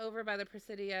 it's over by the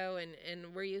Presidio,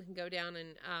 and where you can go down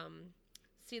and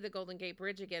see the Golden Gate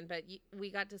Bridge again. But we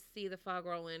got to see the fog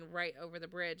roll in right over the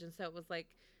bridge, and so it was like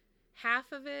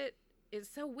half of it. It's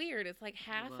so weird. It's like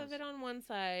half of it on one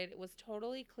side was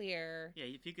totally clear. Yeah,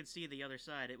 if you could see the other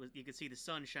side, you could see the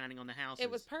sun shining on the houses.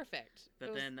 It was perfect.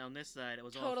 But then on this side, it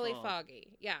was totally all fog. Foggy.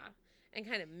 Yeah. And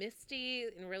kind of misty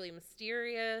and really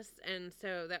mysterious, and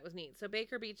so that was neat. So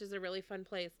Baker Beach is a really fun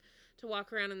place to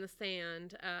walk around in the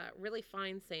sand, really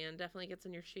fine sand, definitely gets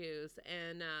in your shoes,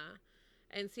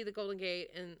 and see the Golden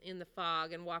Gate in the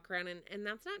fog and walk around, and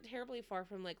that's not terribly far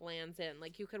from like Land's End.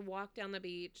 Like you could walk down the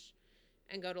beach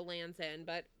and go to Land's End,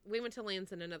 but we went to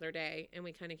Land's End another day, and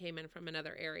we kind of came in from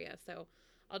another area, so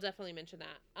I'll definitely mention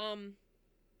that.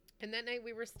 And that night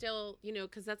we were still,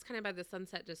 because that's kind of by the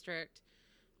Sunset District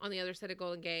on the other side of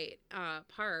Golden Gate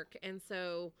Park, and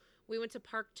so we went to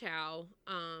Park Chow,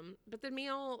 but the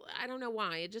meal, I don't know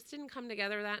why, it just didn't come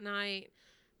together that night.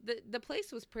 The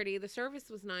place was pretty, the service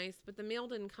was nice, but the meal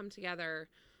didn't come together,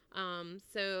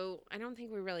 so I don't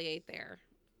think we really ate there.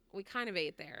 We kind of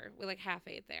ate there. We like half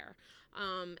ate there,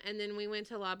 and then we went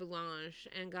to La Boulange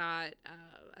and got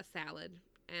a salad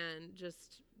and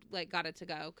just like got it to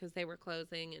go because they were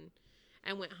closing,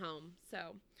 and went home.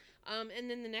 So And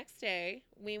then the next day,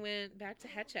 we went back to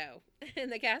Hecho in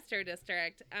the Castro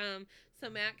district, so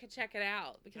Matt could check it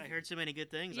out. Because I heard so many good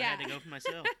things, yeah. I had to go for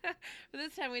myself. But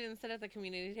this time we didn't sit at the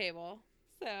community table,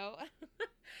 so,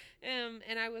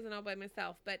 and I wasn't all by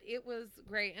myself, but it was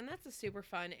great, and that's a super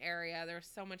fun area. There's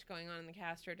so much going on in the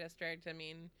Castro district. I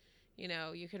mean, you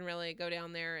know, you can really go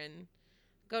down there and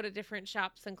go to different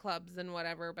shops and clubs and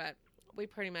whatever, but we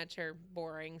pretty much are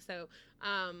boring. So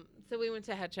so we went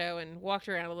to Hecho and walked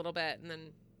around a little bit, and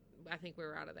then I think we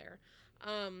were out of there.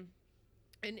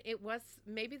 And it was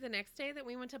maybe the next day that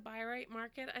we went to Buy Right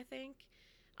Market, I think.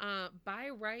 Buy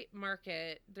Right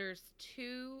Market, there's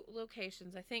 2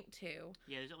 locations, I think 2.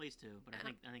 Yeah, there's at least 2, but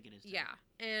I think it is 2. Yeah,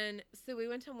 and so we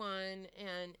went to one,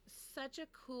 and such a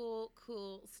cool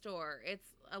store.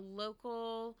 It's a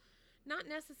local, not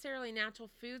necessarily natural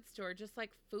food store, just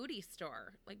like foodie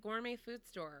store, like gourmet food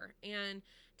store, and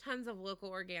tons of local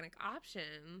organic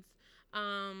options,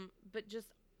 but just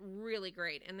really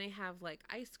great. And they have like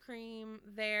ice cream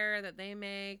there that they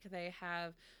make. They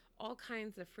have all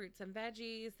kinds of fruits and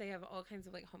veggies. They have all kinds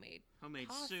of like homemade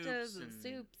pastas and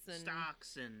soups and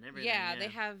stocks and everything. Yeah, they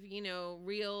have, you know,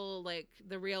 real, like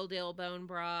the real deal bone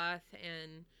broth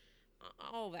and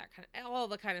all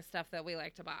the kind of stuff that we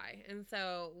like to buy. And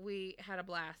so we had a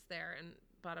blast there and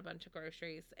bought a bunch of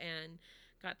groceries and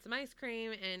got some ice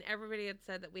cream, and everybody had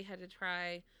said that we had to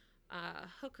try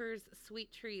Hooker's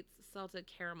Sweet Treats salted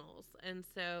caramels. And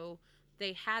so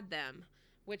they had them,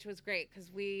 which was great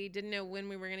because we didn't know when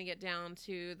we were going to get down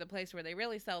to the place where they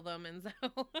really sell them, and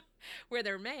so where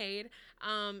they're made.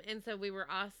 And so we were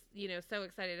so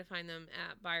excited to find them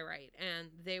at Buy Right, and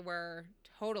they were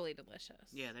totally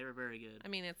delicious. Yeah, they were very good. I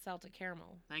mean, it's salted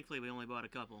caramel. Thankfully, we only bought a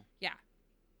couple. Yeah,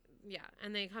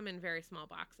 and they come in very small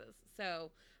boxes.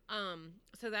 So,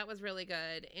 so that was really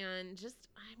good, and just,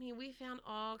 I mean, we found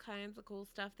all kinds of cool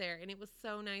stuff there, and it was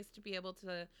so nice to be able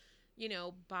to, you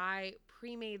know, buy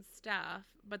pre-made stuff,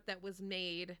 but that was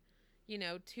made, you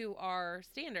know, to our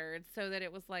standards, so that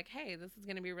it was like, hey, this is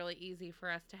going to be really easy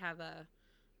for us to have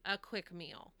a quick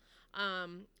meal.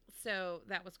 So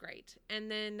that was great. And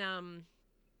then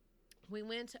we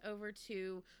went over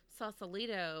to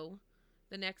Sausalito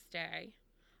the next day,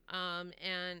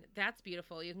 and that's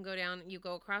beautiful. You can go down, you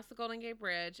go across the Golden Gate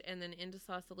Bridge and then into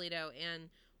Sausalito, and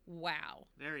wow.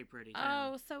 Very pretty.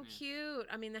 Oh, so cute.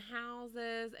 I mean, the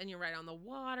houses, and you're right on the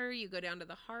water. You go down to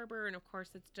the harbor, and of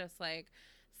course it's just like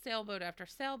sailboat after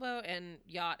sailboat and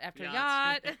yacht after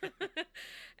yacht.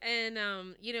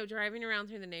 And, you know, driving around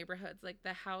through the neighborhoods, like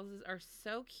the houses are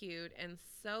so cute and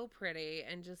so pretty,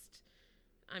 and just,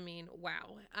 I mean,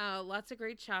 wow. Lots of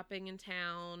great shopping in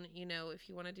town. You know, if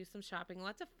you want to do some shopping,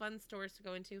 lots of fun stores to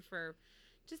go into for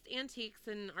just antiques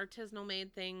and artisanal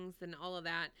made things and all of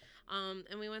that.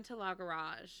 And we went to La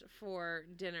Garage for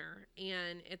dinner,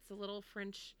 and it's a little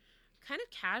French kind of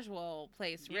casual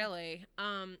place, really,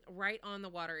 right on the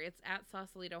water. It's at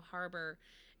Sausalito Harbor.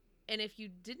 And if you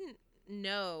didn't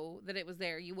know that it was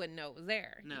there, you wouldn't know it was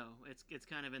there. No, it's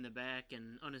kind of in the back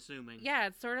and unassuming. Yeah,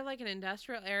 it's sort of like an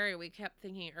industrial area. We kept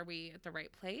thinking, are we at the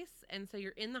right place? And so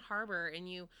you're in the harbor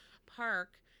and you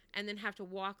park and then have to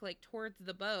walk like towards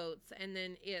the boats, and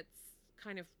then it's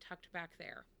kind of tucked back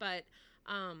there. But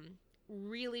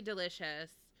really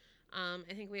delicious.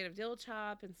 I think we had a dill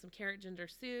chop and some carrot ginger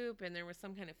soup, and there was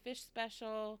some kind of fish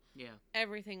special. Yeah.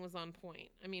 Everything was on point.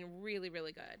 I mean, really,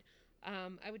 really good.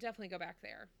 I would definitely go back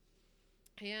there.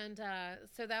 And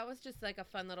so that was just like a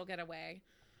fun little getaway.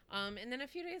 And then a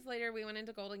few days later, we went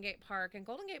into Golden Gate Park, and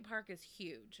Golden Gate Park is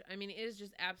huge. I mean, it is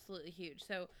just absolutely huge.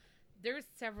 So there's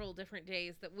several different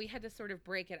days that we had to sort of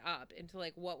break it up into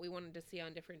like what we wanted to see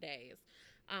on different days.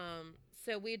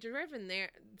 So we had driven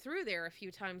through there a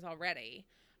few times already,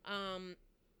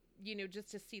 you know, just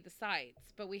to see the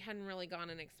sights, but we hadn't really gone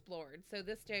and explored. So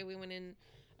this day we went in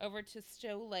over to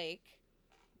Stowe Lake,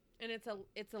 and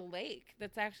it's a lake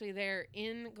that's actually there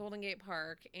in Golden Gate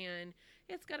Park, and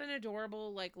it's got an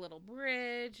adorable like little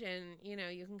bridge, and you know,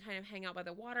 you can kind of hang out by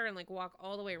the water and like walk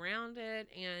all the way around it,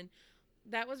 and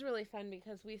that was really fun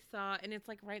because we saw, and it's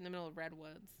like right in the middle of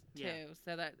redwoods too,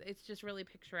 so that it's just really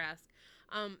picturesque.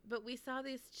 But we saw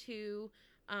these 2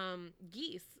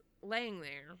 geese laying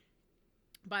there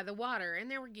by the water, and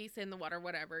there were geese in the water,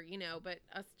 whatever, you know, but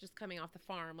us just coming off the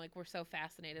farm, like, we're so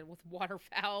fascinated with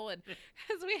waterfowl, and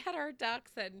as we had our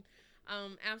ducks, and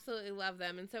absolutely love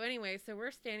them. And so anyway, so we're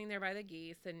standing there by the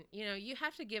geese, and you know, you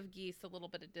have to give geese a little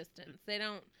bit of distance.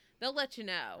 They'll let you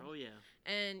know. Oh yeah.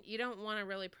 And you don't want to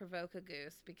really provoke a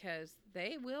goose because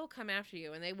they will come after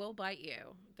you and they will bite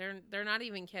you. They're not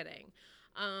even kidding.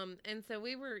 And so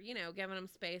we were, giving them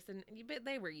space, but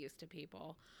they were used to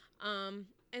people.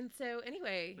 And so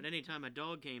anyway. But anytime a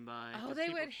dog came by, they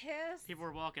would hiss. People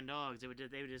were walking dogs. They would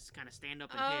just kind of stand up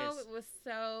and hiss. It was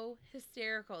so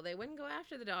hysterical. They wouldn't go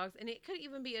after the dogs, and it could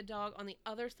even be a dog on the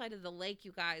other side of the lake,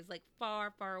 you guys, like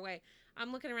far, far away.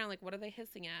 I'm looking around like, what are they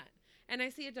hissing at? And I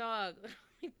see a dog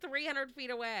 300 feet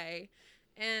away,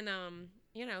 and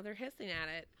they're hissing at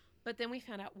it. But then we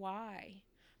found out why.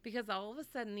 Because all of a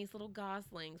sudden, these little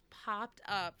goslings popped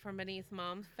up from beneath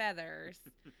Mom's feathers.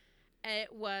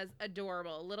 It was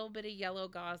adorable. Little bitty yellow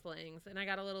goslings. And I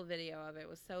got a little video of it. It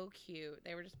was so cute.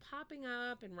 They were just popping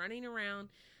up and running around.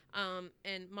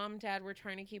 And Mom and Dad were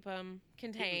trying to keep them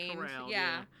contained. Corralled,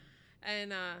 yeah.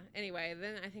 And anyway,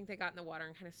 then I think they got in the water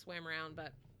and kind of swam around.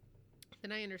 But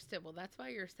then I understood, well, that's why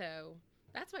you're so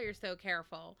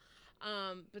careful.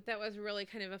 But that was really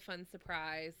kind of a fun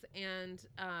surprise. And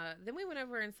then we went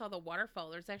over and saw the waterfall.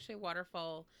 There's actually a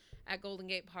waterfall at Golden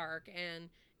Gate Park.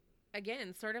 And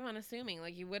again, sort of unassuming.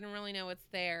 Like, you wouldn't really know it's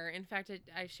there. In fact,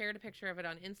 I shared a picture of it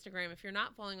on Instagram. If you're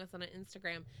not following us on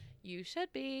Instagram, you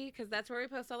should be, because that's where we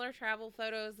post all our travel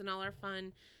photos and all our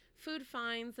fun food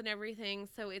finds and everything.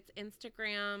 So it's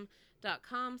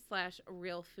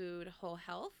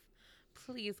instagram.com/realfoodwholehealth.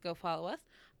 Please go follow us.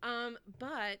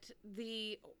 But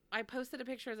I posted a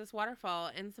picture of this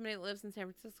waterfall, and somebody that lives in San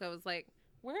Francisco was like,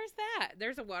 "Where's that?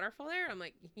 There's a waterfall there?" I'm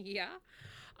like, "Yeah."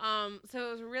 So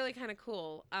it was really kind of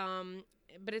cool.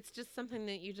 But it's just something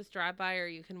that you just drive by or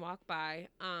you can walk by.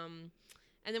 And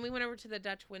then we went over to the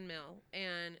Dutch windmill,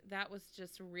 and that was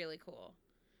just really cool.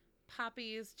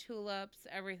 Poppies, tulips,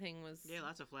 everything was... Yeah,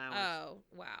 lots of flowers. Oh,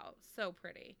 wow. So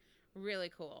pretty.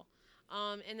 Really cool.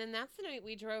 And then that's the night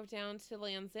we drove down to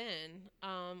Land's End.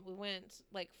 We went,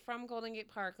 from Golden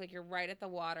Gate Park, you're right at the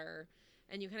water,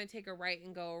 and you kind of take a right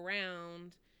and go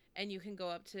around, and you can go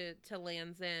up to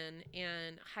Land's End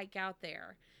and hike out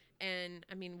there. And,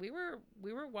 I mean, we were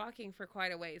walking for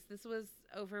quite a ways. This was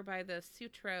over by the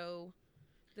Sutro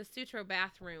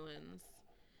Bath ruins.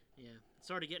 Yeah. It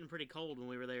started getting pretty cold when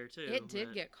we were there, too. It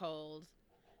did get cold.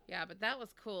 Yeah, but that was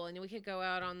cool. And we could go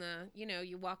out on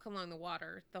you walk along the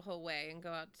water the whole way and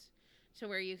go out to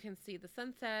where you can see the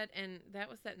sunset. And that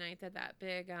was that night that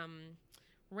big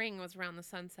ring was around the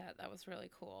sunset. That was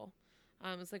really cool.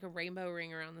 It was like a rainbow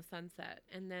ring around the sunset.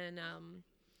 And then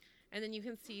you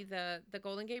can see the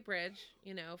Golden Gate Bridge,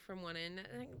 from one end.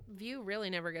 I think view really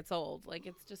never gets old.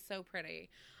 It's just so pretty.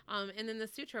 And then the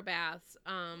Sutro baths,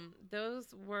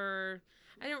 those were,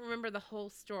 I don't remember the whole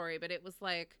story, but it was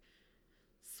like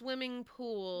swimming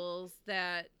pools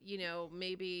that,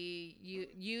 maybe you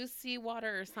use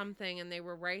seawater or something, and they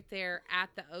were right there at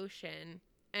the ocean.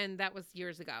 And that was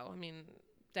years ago. I mean,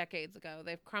 decades ago.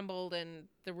 They've crumbled and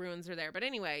the ruins are there. But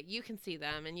anyway, you can see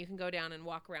them and you can go down and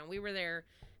walk around. We were there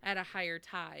at a higher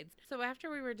tide. So after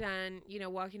we were done,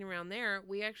 walking around there,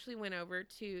 we actually went over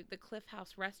to the Cliff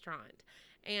House restaurant.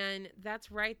 And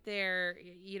that's right there,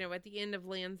 at the end of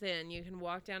Land's End. You can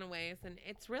walk down a ways, and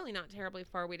it's really not terribly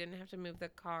far. We didn't have to move the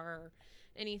car or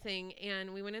anything.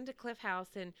 And we went into Cliff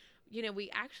House, and, we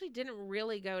actually didn't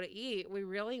really go to eat. We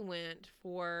really went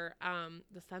for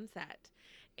the sunset.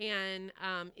 And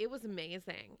it was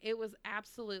amazing. It was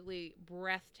absolutely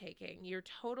breathtaking. You're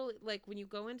totally, when you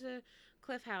go into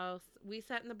Cliff House, we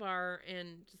sat in the bar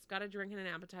and just got a drink and an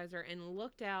appetizer and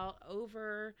looked out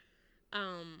over...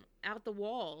 out the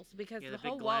walls, because the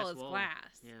whole wall is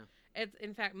glass. Yeah. It's,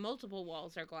 in fact, multiple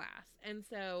walls are glass. And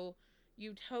so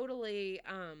you totally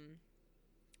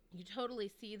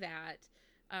see that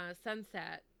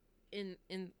sunset in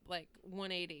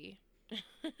 180.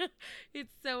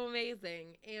 It's so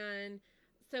amazing. And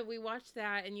so we watched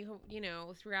that, and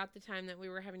throughout the time that we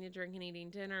were having a drink and eating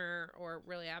dinner, or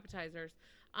really appetizers,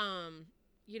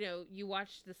 you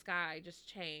watch the sky just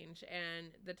change and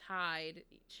the tide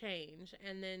change.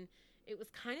 And then it was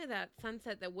kind of that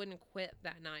sunset that wouldn't quit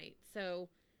that night. So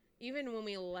even when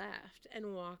we left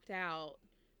and walked out,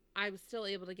 I was still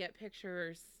able to get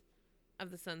pictures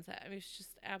of the sunset. I mean, it was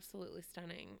just absolutely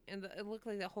stunning. And it looked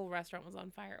like the whole restaurant was on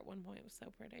fire at one point. It was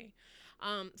so pretty.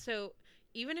 So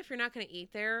even if you're not going to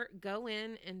eat there, go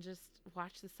in and just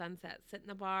watch the sunset. Sit in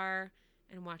the bar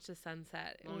and watch the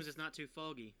sunset. As long as it's not too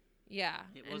foggy. Yeah.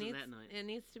 It wasn't that night. It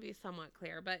needs to be somewhat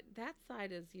clear, but that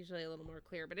side is usually a little more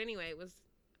clear. But anyway, it was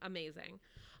amazing.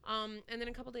 And then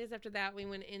a couple days after that, we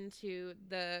went into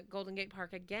the Golden Gate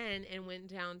Park again and went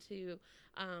down to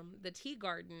the tea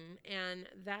garden. And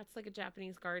that's like a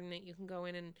Japanese garden that you can go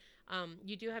in and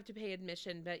you do have to pay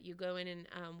admission, but you go in and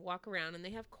walk around. And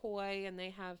they have koi, and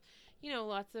they have,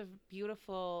 lots of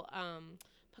beautiful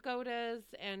pagodas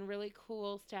and really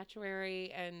cool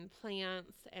statuary and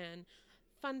plants and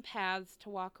fun paths to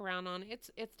walk around on.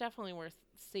 It's definitely worth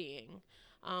seeing.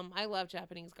 I love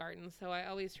Japanese gardens, so I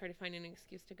always try to find an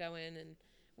excuse to go in, and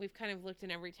we've kind of looked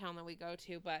in every town that we go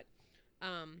to, but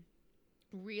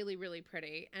really, really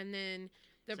pretty. And then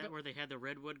is that where they had the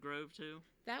redwood grove too?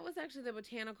 That was actually the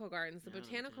botanical gardens. The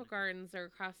botanical gardens are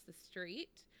across the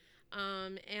street,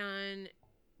 and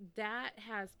that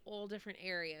has all different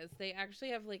areas. They actually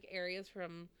have like areas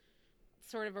from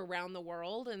sort of around the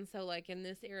world, and so like in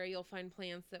this area you'll find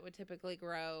plants that would typically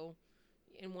grow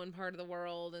in one part of the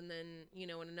world, and then in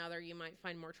another you might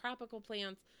find more tropical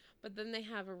plants. But then they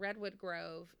have a redwood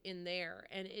grove in there,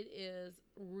 and it is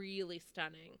really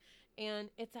stunning, and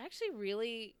it's actually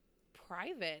really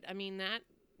private. I mean, that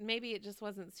maybe it just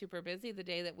wasn't super busy the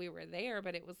day that we were there,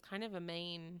 but it was kind of a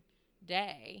main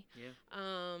day.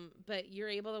 Yeah. But you're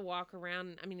able to walk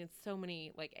around. I mean, it's so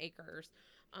many like acres.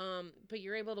 But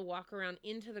you're able to walk around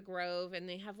into the grove, and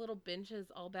they have little benches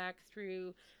all back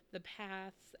through the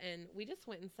paths, and we just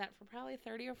went and sat for probably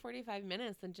 30 or 45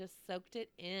 minutes and just soaked it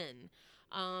in.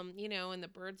 And the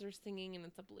birds are singing, and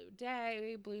it's a blue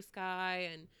day, blue sky,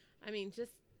 and I mean,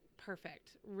 just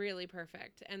perfect, really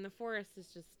perfect. And the forest is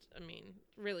just, I mean,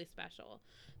 really special.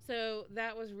 So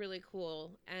that was really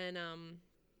cool. And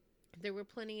there were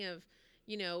plenty of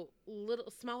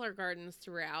little smaller gardens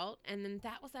throughout, and then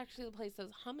that was actually the place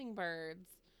those hummingbirds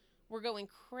were going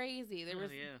crazy. There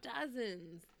was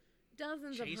dozens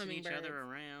chasing of hummingbirds each other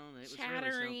around. It was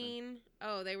chattering. Really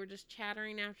oh, they were just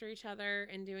chattering after each other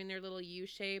and doing their little U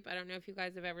shape. I don't know if you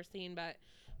guys have ever seen, but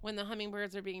when the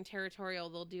hummingbirds are being territorial,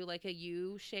 they'll do like a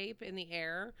U shape in the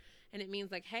air, and it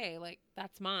means like, hey, like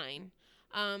that's mine.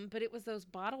 But it was those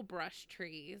bottle brush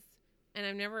trees. And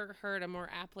I've never heard a more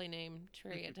aptly named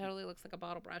tree. It totally looks like a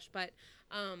bottle brush. But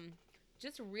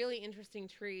just really interesting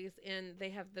trees. And they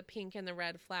have the pink and the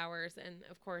red flowers. And,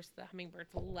 of course, the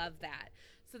hummingbirds love that.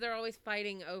 So they're always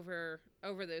fighting over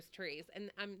those trees. And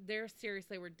there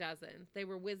seriously were dozens. They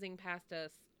were whizzing past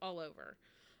us all over.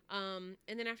 And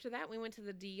then after that, we went to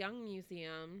the DeYoung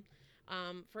Museum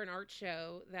for an art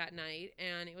show that night.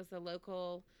 And it was a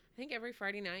local, I think every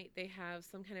Friday night they have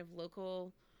some kind of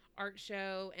local art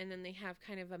show, and then they have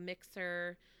kind of a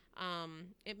mixer.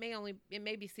 It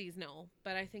may be seasonal,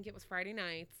 but I think it was Friday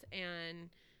nights, and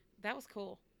that was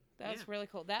cool. That was really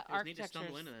cool. That architecture,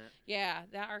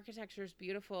 that architecture is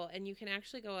beautiful, and you can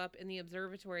actually go up in the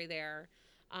observatory there,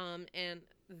 and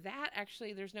that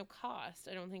actually there's no cost,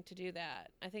 I don't think, to do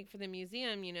that. I think for the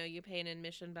museum, you pay an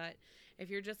admission, but if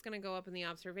you're just going to go up in the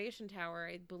observation tower,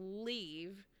 I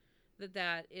believe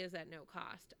that is at no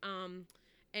cost.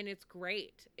 And it's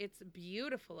great. It's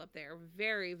beautiful up there.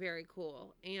 Very, very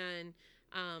cool. And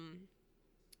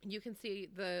you can see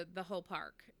the whole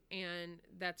park, and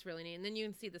that's really neat. And then you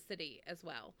can see the city as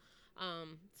well.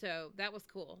 So that was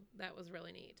cool. That was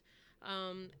really neat.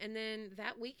 And then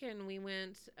that weekend we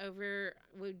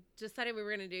decided we were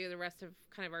going to do the rest of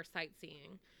kind of our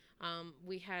sightseeing.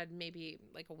 We had maybe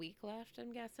like a week left,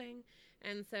 I'm guessing.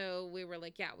 And so we were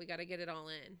like, yeah, we got to get it all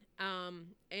in.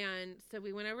 And so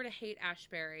we went over to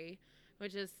Haight-Ashbury,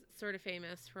 which is sort of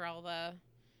famous for all the,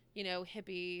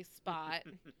 hippie spot.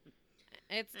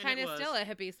 It's kind of still a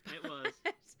hippie spot. It was.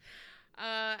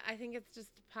 I think it's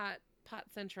just pot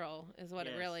central is what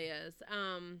it really is.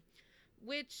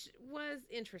 Which was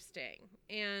interesting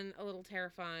and a little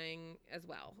terrifying as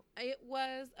well. It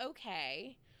was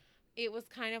okay. It was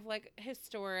kind of like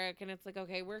historic, and it's like,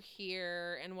 okay, we're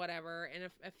here and whatever. And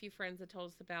a few friends had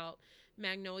told us about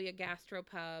Magnolia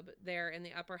Gastropub there in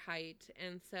the Upper Height.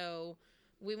 And so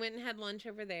we went and had lunch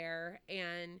over there,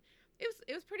 and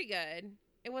it was pretty good.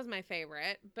 It was my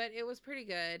favorite, but it was pretty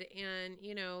good. And,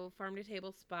 farm to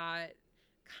table spot,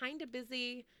 kind of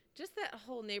busy. Just that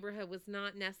whole neighborhood was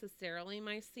not necessarily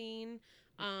my scene.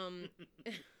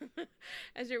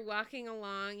 As you're walking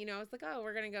along, I was like, oh,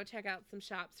 we're going to go check out some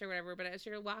shops or whatever. But as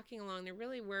you're walking along, there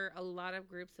really were a lot of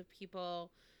groups of people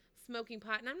smoking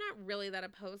pot. And I'm not really that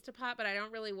opposed to pot, but I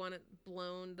don't really want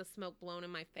the smoke blown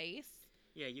in my face.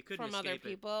 Yeah, you couldn't from other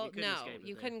people. You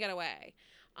there. Couldn't get away.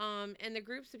 And the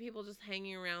groups of people just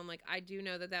hanging around, like, I do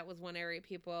know that was one area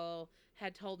people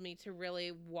had told me to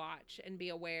really watch and be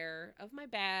aware of my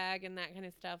bag and that kind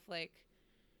of stuff. Like,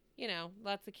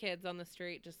 lots of kids on the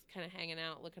street just kind of hanging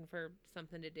out looking for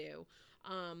something to do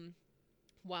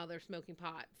while they're smoking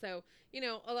pot. So,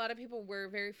 a lot of people were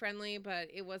very friendly, but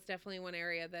it was definitely one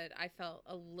area that I felt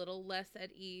a little less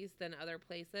at ease than other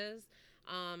places.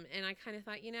 And I kind of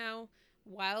thought,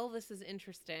 while this is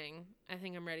interesting, I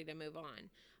think I'm ready to move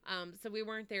on. So we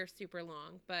weren't there super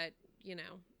long, but,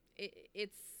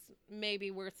 it's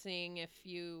maybe worth seeing if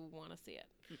you want to see it.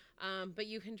 But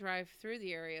you can drive through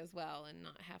the area as well and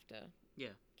not have to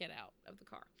get out of the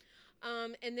car.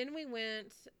 And then we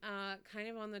went kind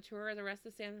of on the tour of the rest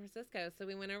of San Francisco. So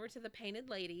we went over to the Painted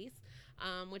Ladies,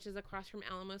 which is across from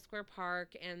Alamo Square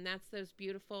Park. And that's those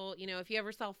beautiful, if you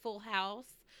ever saw Full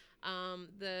House,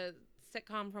 the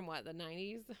sitcom from the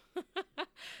 90s?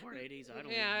 Or 80s, I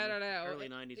don't know. Early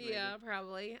 90s, maybe. Yeah,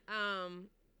 probably.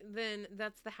 Then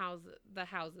that's the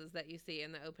houses that you see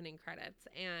in the opening credits.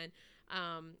 And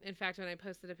in fact, when I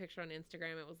posted a picture on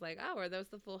Instagram, it was like, oh, are those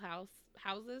the Full House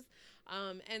houses?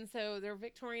 And so they're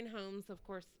Victorian homes, of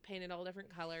course, painted all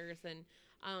different colors. And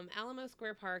Alamo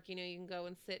Square Park, you can go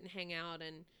and sit and hang out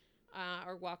and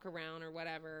or walk around or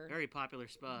whatever. Very popular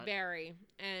spot. Very.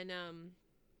 And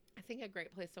I think a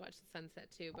great place to watch the sunset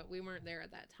too, but we weren't there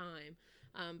at that time.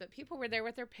 But people were there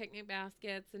with their picnic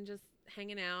baskets and just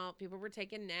hanging out. People were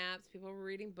taking naps. People were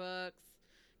reading books.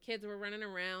 Kids were running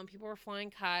around. People were flying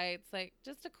kites. Like,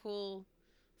 just a cool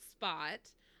spot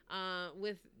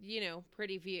with,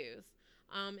 pretty views.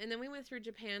 And then we went through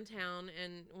Japantown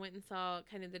and went and saw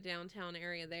kind of the downtown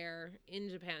area there in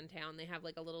Japantown. They have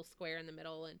like a little square in the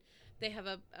middle, and they have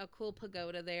a cool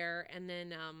pagoda there. And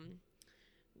then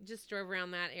just drove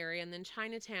around that area. And then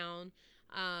Chinatown.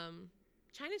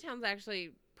 Chinatown's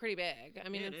actually pretty big. I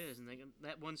mean, it is. And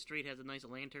that one street has a nice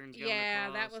lanterns going across. Yeah,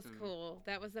 that was cool.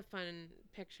 That was a fun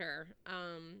picture.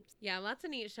 Lots of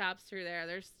neat shops through there.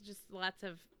 There's just lots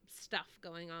of stuff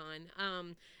going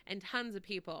on. And tons of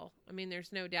people. I mean,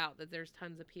 there's no doubt that there's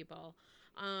tons of people.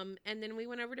 And then we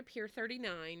went over to Pier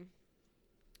 39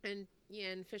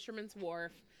 and Fisherman's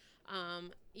Wharf.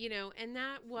 And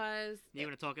that was... You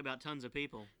want to talk about tons of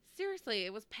people? Seriously,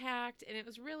 it was packed, and it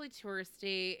was really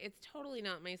touristy. It's totally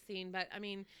not my scene, but, I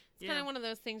mean, it's kind of one of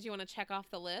those things you want to check off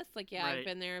the list. Like, right. I've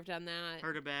been there, I've done that.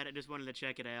 Heard about it, just wanted to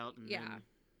check it out, and then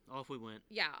off we went.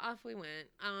 Yeah, off we went.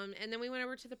 And then we went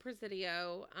over to the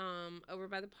Presidio, over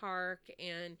by the park,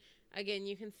 and, again,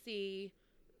 you can see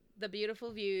the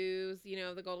beautiful views,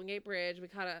 the Golden Gate Bridge. We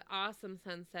caught an awesome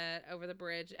sunset over the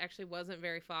bridge. It actually wasn't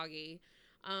very foggy.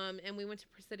 And we went to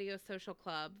Presidio Social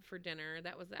Club for dinner.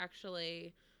 That was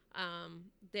actually...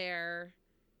 there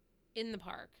in the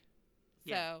park.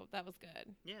 So that was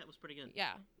good. Yeah, it was pretty good.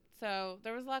 Yeah. So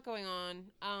there was a lot going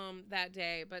on that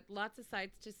day, but lots of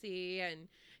sights to see. And,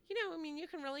 you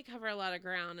can really cover a lot of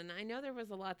ground. And I know there was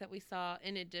a lot that we saw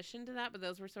in addition to that, but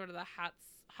those were sort of the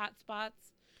hot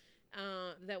spots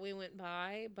that we went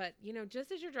by. But,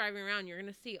 just as you're driving around, you're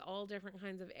going to see all different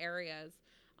kinds of areas.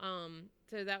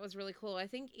 So that was really cool. I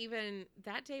think even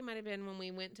that day might have been when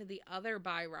we went to the other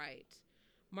Buy Right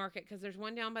market, because there's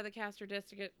one down by the Castro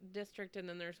district and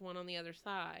then there's one on the other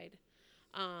side,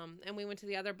 and we went to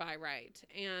the other Buy Right,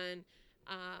 and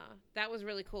that was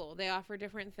really cool. They offer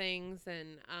different things,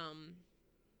 and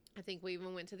I think we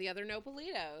even went to the other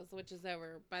Nopalitos, which is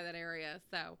over by that area.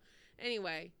 So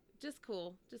anyway, just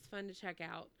cool, just fun to check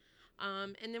out.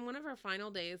 And then one of our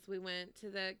final days, we went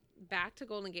back to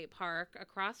Golden Gate Park.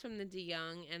 Across from the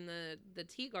DeYoung and the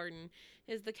Tea Garden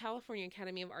is the California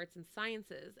Academy of Arts and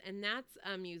Sciences. And that's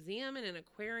a museum and an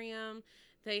aquarium.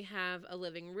 They have a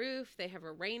living roof. They have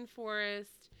a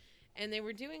rainforest. And they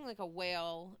were doing like a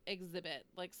whale exhibit,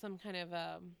 like some kind of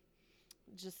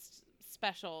just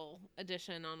special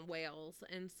edition on whales.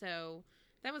 And so...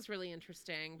 that was really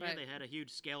interesting. But they had a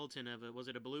huge skeleton of it. Was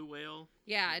it a blue whale?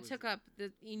 Yeah, it took up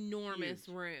the enormous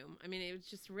room. I mean, it was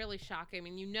just really shocking. I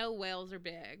mean, whales are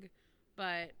big,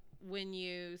 but when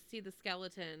you see the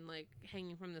skeleton, like,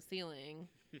 hanging from the ceiling,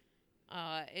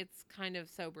 it's kind of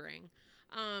sobering.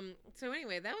 So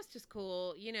anyway, that was just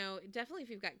cool. Definitely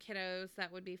if you've got kiddos,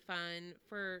 that would be fun.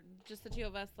 For just the two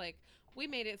of us, like, we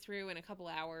made it through in a couple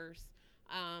hours.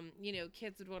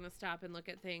 Kids would want to stop and look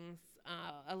at things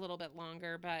a little bit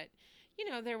longer, but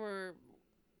there were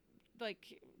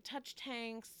like touch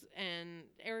tanks and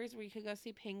areas where you could go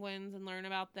see penguins and learn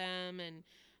about them, and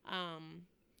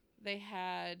they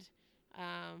had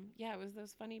it was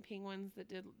those funny penguins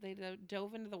that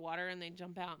dove into the water and they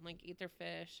jump out and like eat their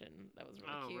fish, and that was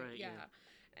really cute. Right, yeah.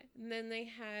 And then they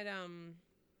had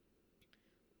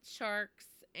sharks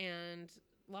and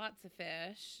lots of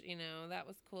fish. That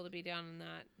was cool to be down in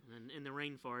that. And in the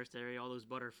rainforest area, all those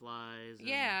butterflies.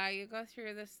 Yeah, you go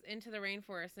through this into the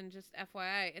rainforest, and just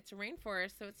FYI, it's a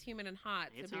rainforest, so it's humid and hot.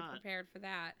 So be prepared for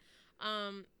that.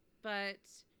 But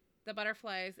the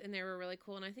butterflies in there were really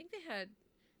cool, and I think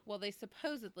they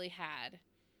supposedly had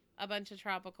a bunch of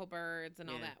tropical birds and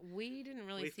all that. We didn't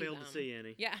really see them. We failed to see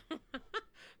any. Yeah.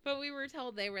 But we were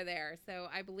told they were there, so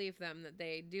I believe them that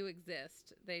they do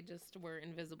exist. They just were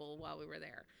invisible while we were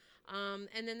there.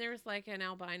 And then there was like an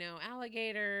albino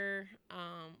alligator,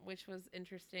 which was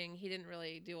interesting. He didn't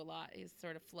really do a lot. He's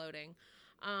sort of floating.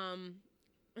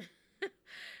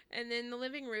 And then the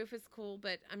living roof is cool,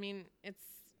 but I mean,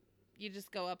 you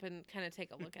just go up and kind of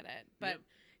take a look at it. But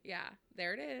yeah,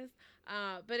 there it is.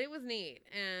 But it was neat,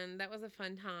 and that was a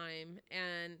fun time.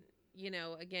 And,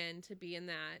 again, to be in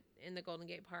the Golden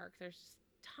Gate Park, there's just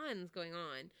tons going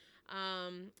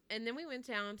on. And then we went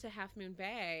down to Half Moon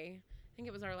Bay. I think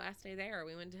it was our last day there.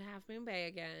 We went to Half Moon Bay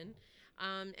again.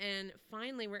 And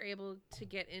finally we're able to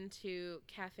get into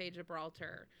Cafe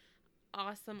Gibraltar.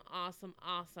 Awesome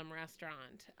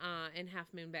restaurant in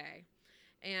Half Moon Bay.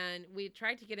 And we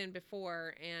tried to get in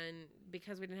before, and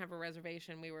because we didn't have a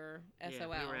reservation, we were SOL.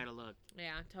 Yeah, we were out of luck.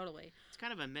 Yeah, totally. It's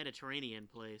kind of a Mediterranean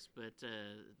place, but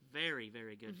very,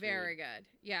 very good food. Very good.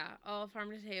 Yeah, all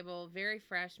farm to table, very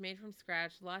fresh, made from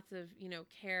scratch, lots of,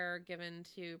 care given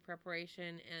to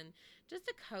preparation, and just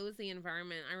a cozy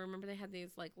environment. I remember they had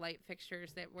these, light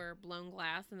fixtures that were blown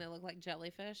glass, and they looked like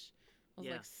jellyfish. It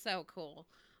was, so cool.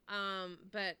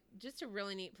 But just a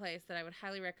really neat place that I would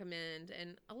highly recommend,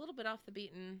 and a little bit off the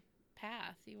beaten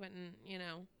path. You wouldn't, I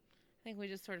think we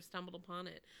just sort of stumbled upon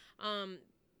it,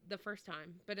 the first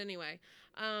time. But anyway,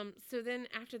 so then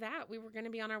after that, we were going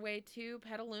to be on our way to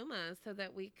Petaluma so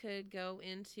that we could go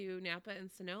into Napa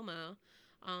and Sonoma,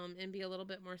 and be a little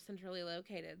bit more centrally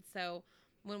located. So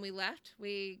when we left,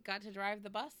 we got to drive the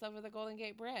bus over the Golden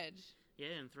Gate Bridge.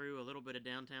 Yeah, and through a little bit of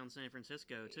downtown San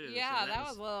Francisco, too. Yeah, so that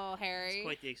was a little hairy. It's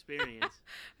quite the experience.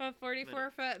 A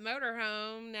 44-foot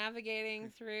motorhome navigating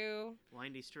through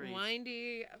windy streets.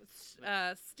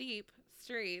 Steep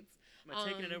streets. But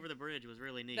taking it over the bridge was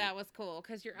really neat. That was cool,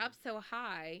 because you're up so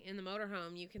high in the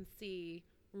motorhome, you can see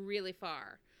really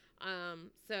far. And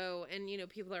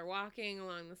people are walking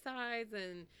along the sides,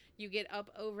 and you get up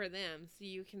over them, so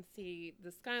you can see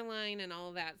the skyline and all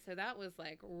of that. So that was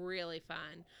really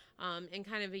fun, and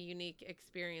kind of a unique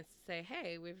experience to say,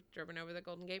 hey, we've driven over the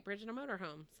Golden Gate Bridge in a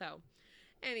motorhome. So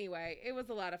anyway, it was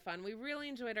a lot of fun. We really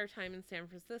enjoyed our time in San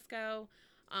Francisco.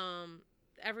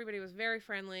 Everybody was very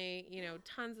friendly,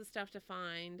 tons of stuff to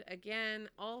find. Again,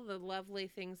 all the lovely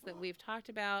things that we've talked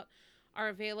about are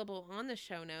available on the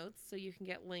show notes, so you can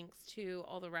get links to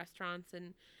all the restaurants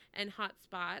and hot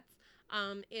spots.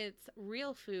 It's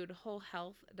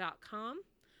realfoodwholehealth.com.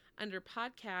 Under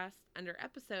podcasts, under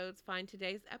episodes, find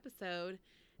today's episode,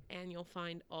 and you'll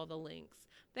find all the links.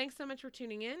 Thanks so much for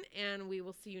tuning in, and we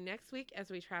will see you next week as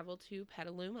we travel to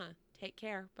Petaluma. Take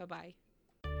care. Bye-bye.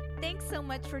 Thanks so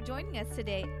much for joining us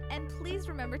today, and please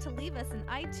remember to leave us an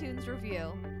iTunes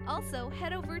review. Also,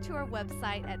 head over to our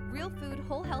website at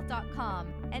realfoodwholehealth.com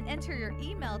and enter your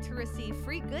email to receive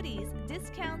free goodies,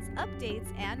 discounts,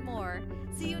 updates, and more.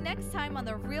 See you next time on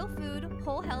the Real Food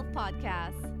Whole Health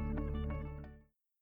Podcast.